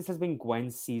 I feel like this has been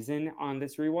Gwen's season on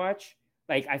this rewatch.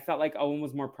 Like, I felt like Owen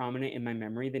was more prominent in my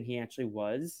memory than he actually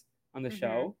was on the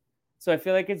show. So I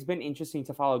feel like it's been interesting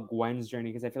to follow Gwen's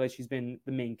journey because I feel like she's been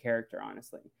the main character,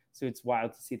 honestly. So it's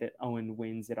wild to see that Owen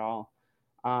wins it all.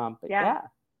 But yeah,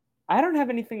 I don't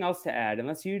have anything else to add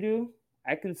unless you do.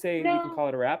 I can say we can call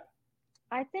it a wrap.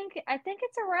 I think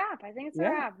it's a wrap. I think it's a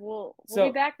wrap. We'll be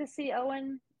back to see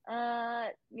Owen.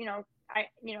 Like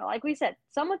we said,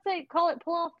 some would say pull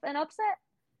off an upset.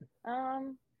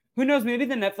 Who knows? Maybe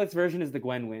the Netflix version is the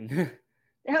Gwen win.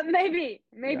 Maybe.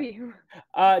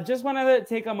 Just wanted to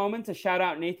take a moment to shout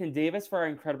out Nathan Davis for our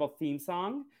incredible theme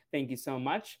song. Thank you so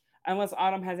much. Unless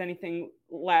Autumn has anything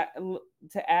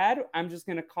to add, I'm just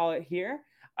going to call it here.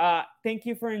 Thank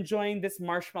you for enjoying this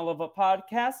Marshmallow of a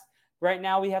podcast. Right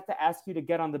now, we have to ask you to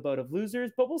get on the boat of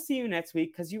losers, but we'll see you next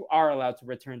week because you are allowed to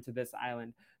return to this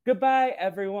island. Goodbye,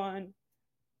 everyone.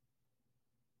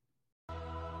 Your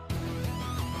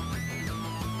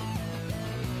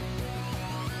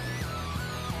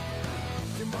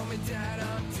mom and dad,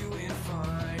 I'm doing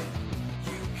fine.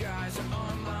 You guys are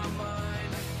on my mind.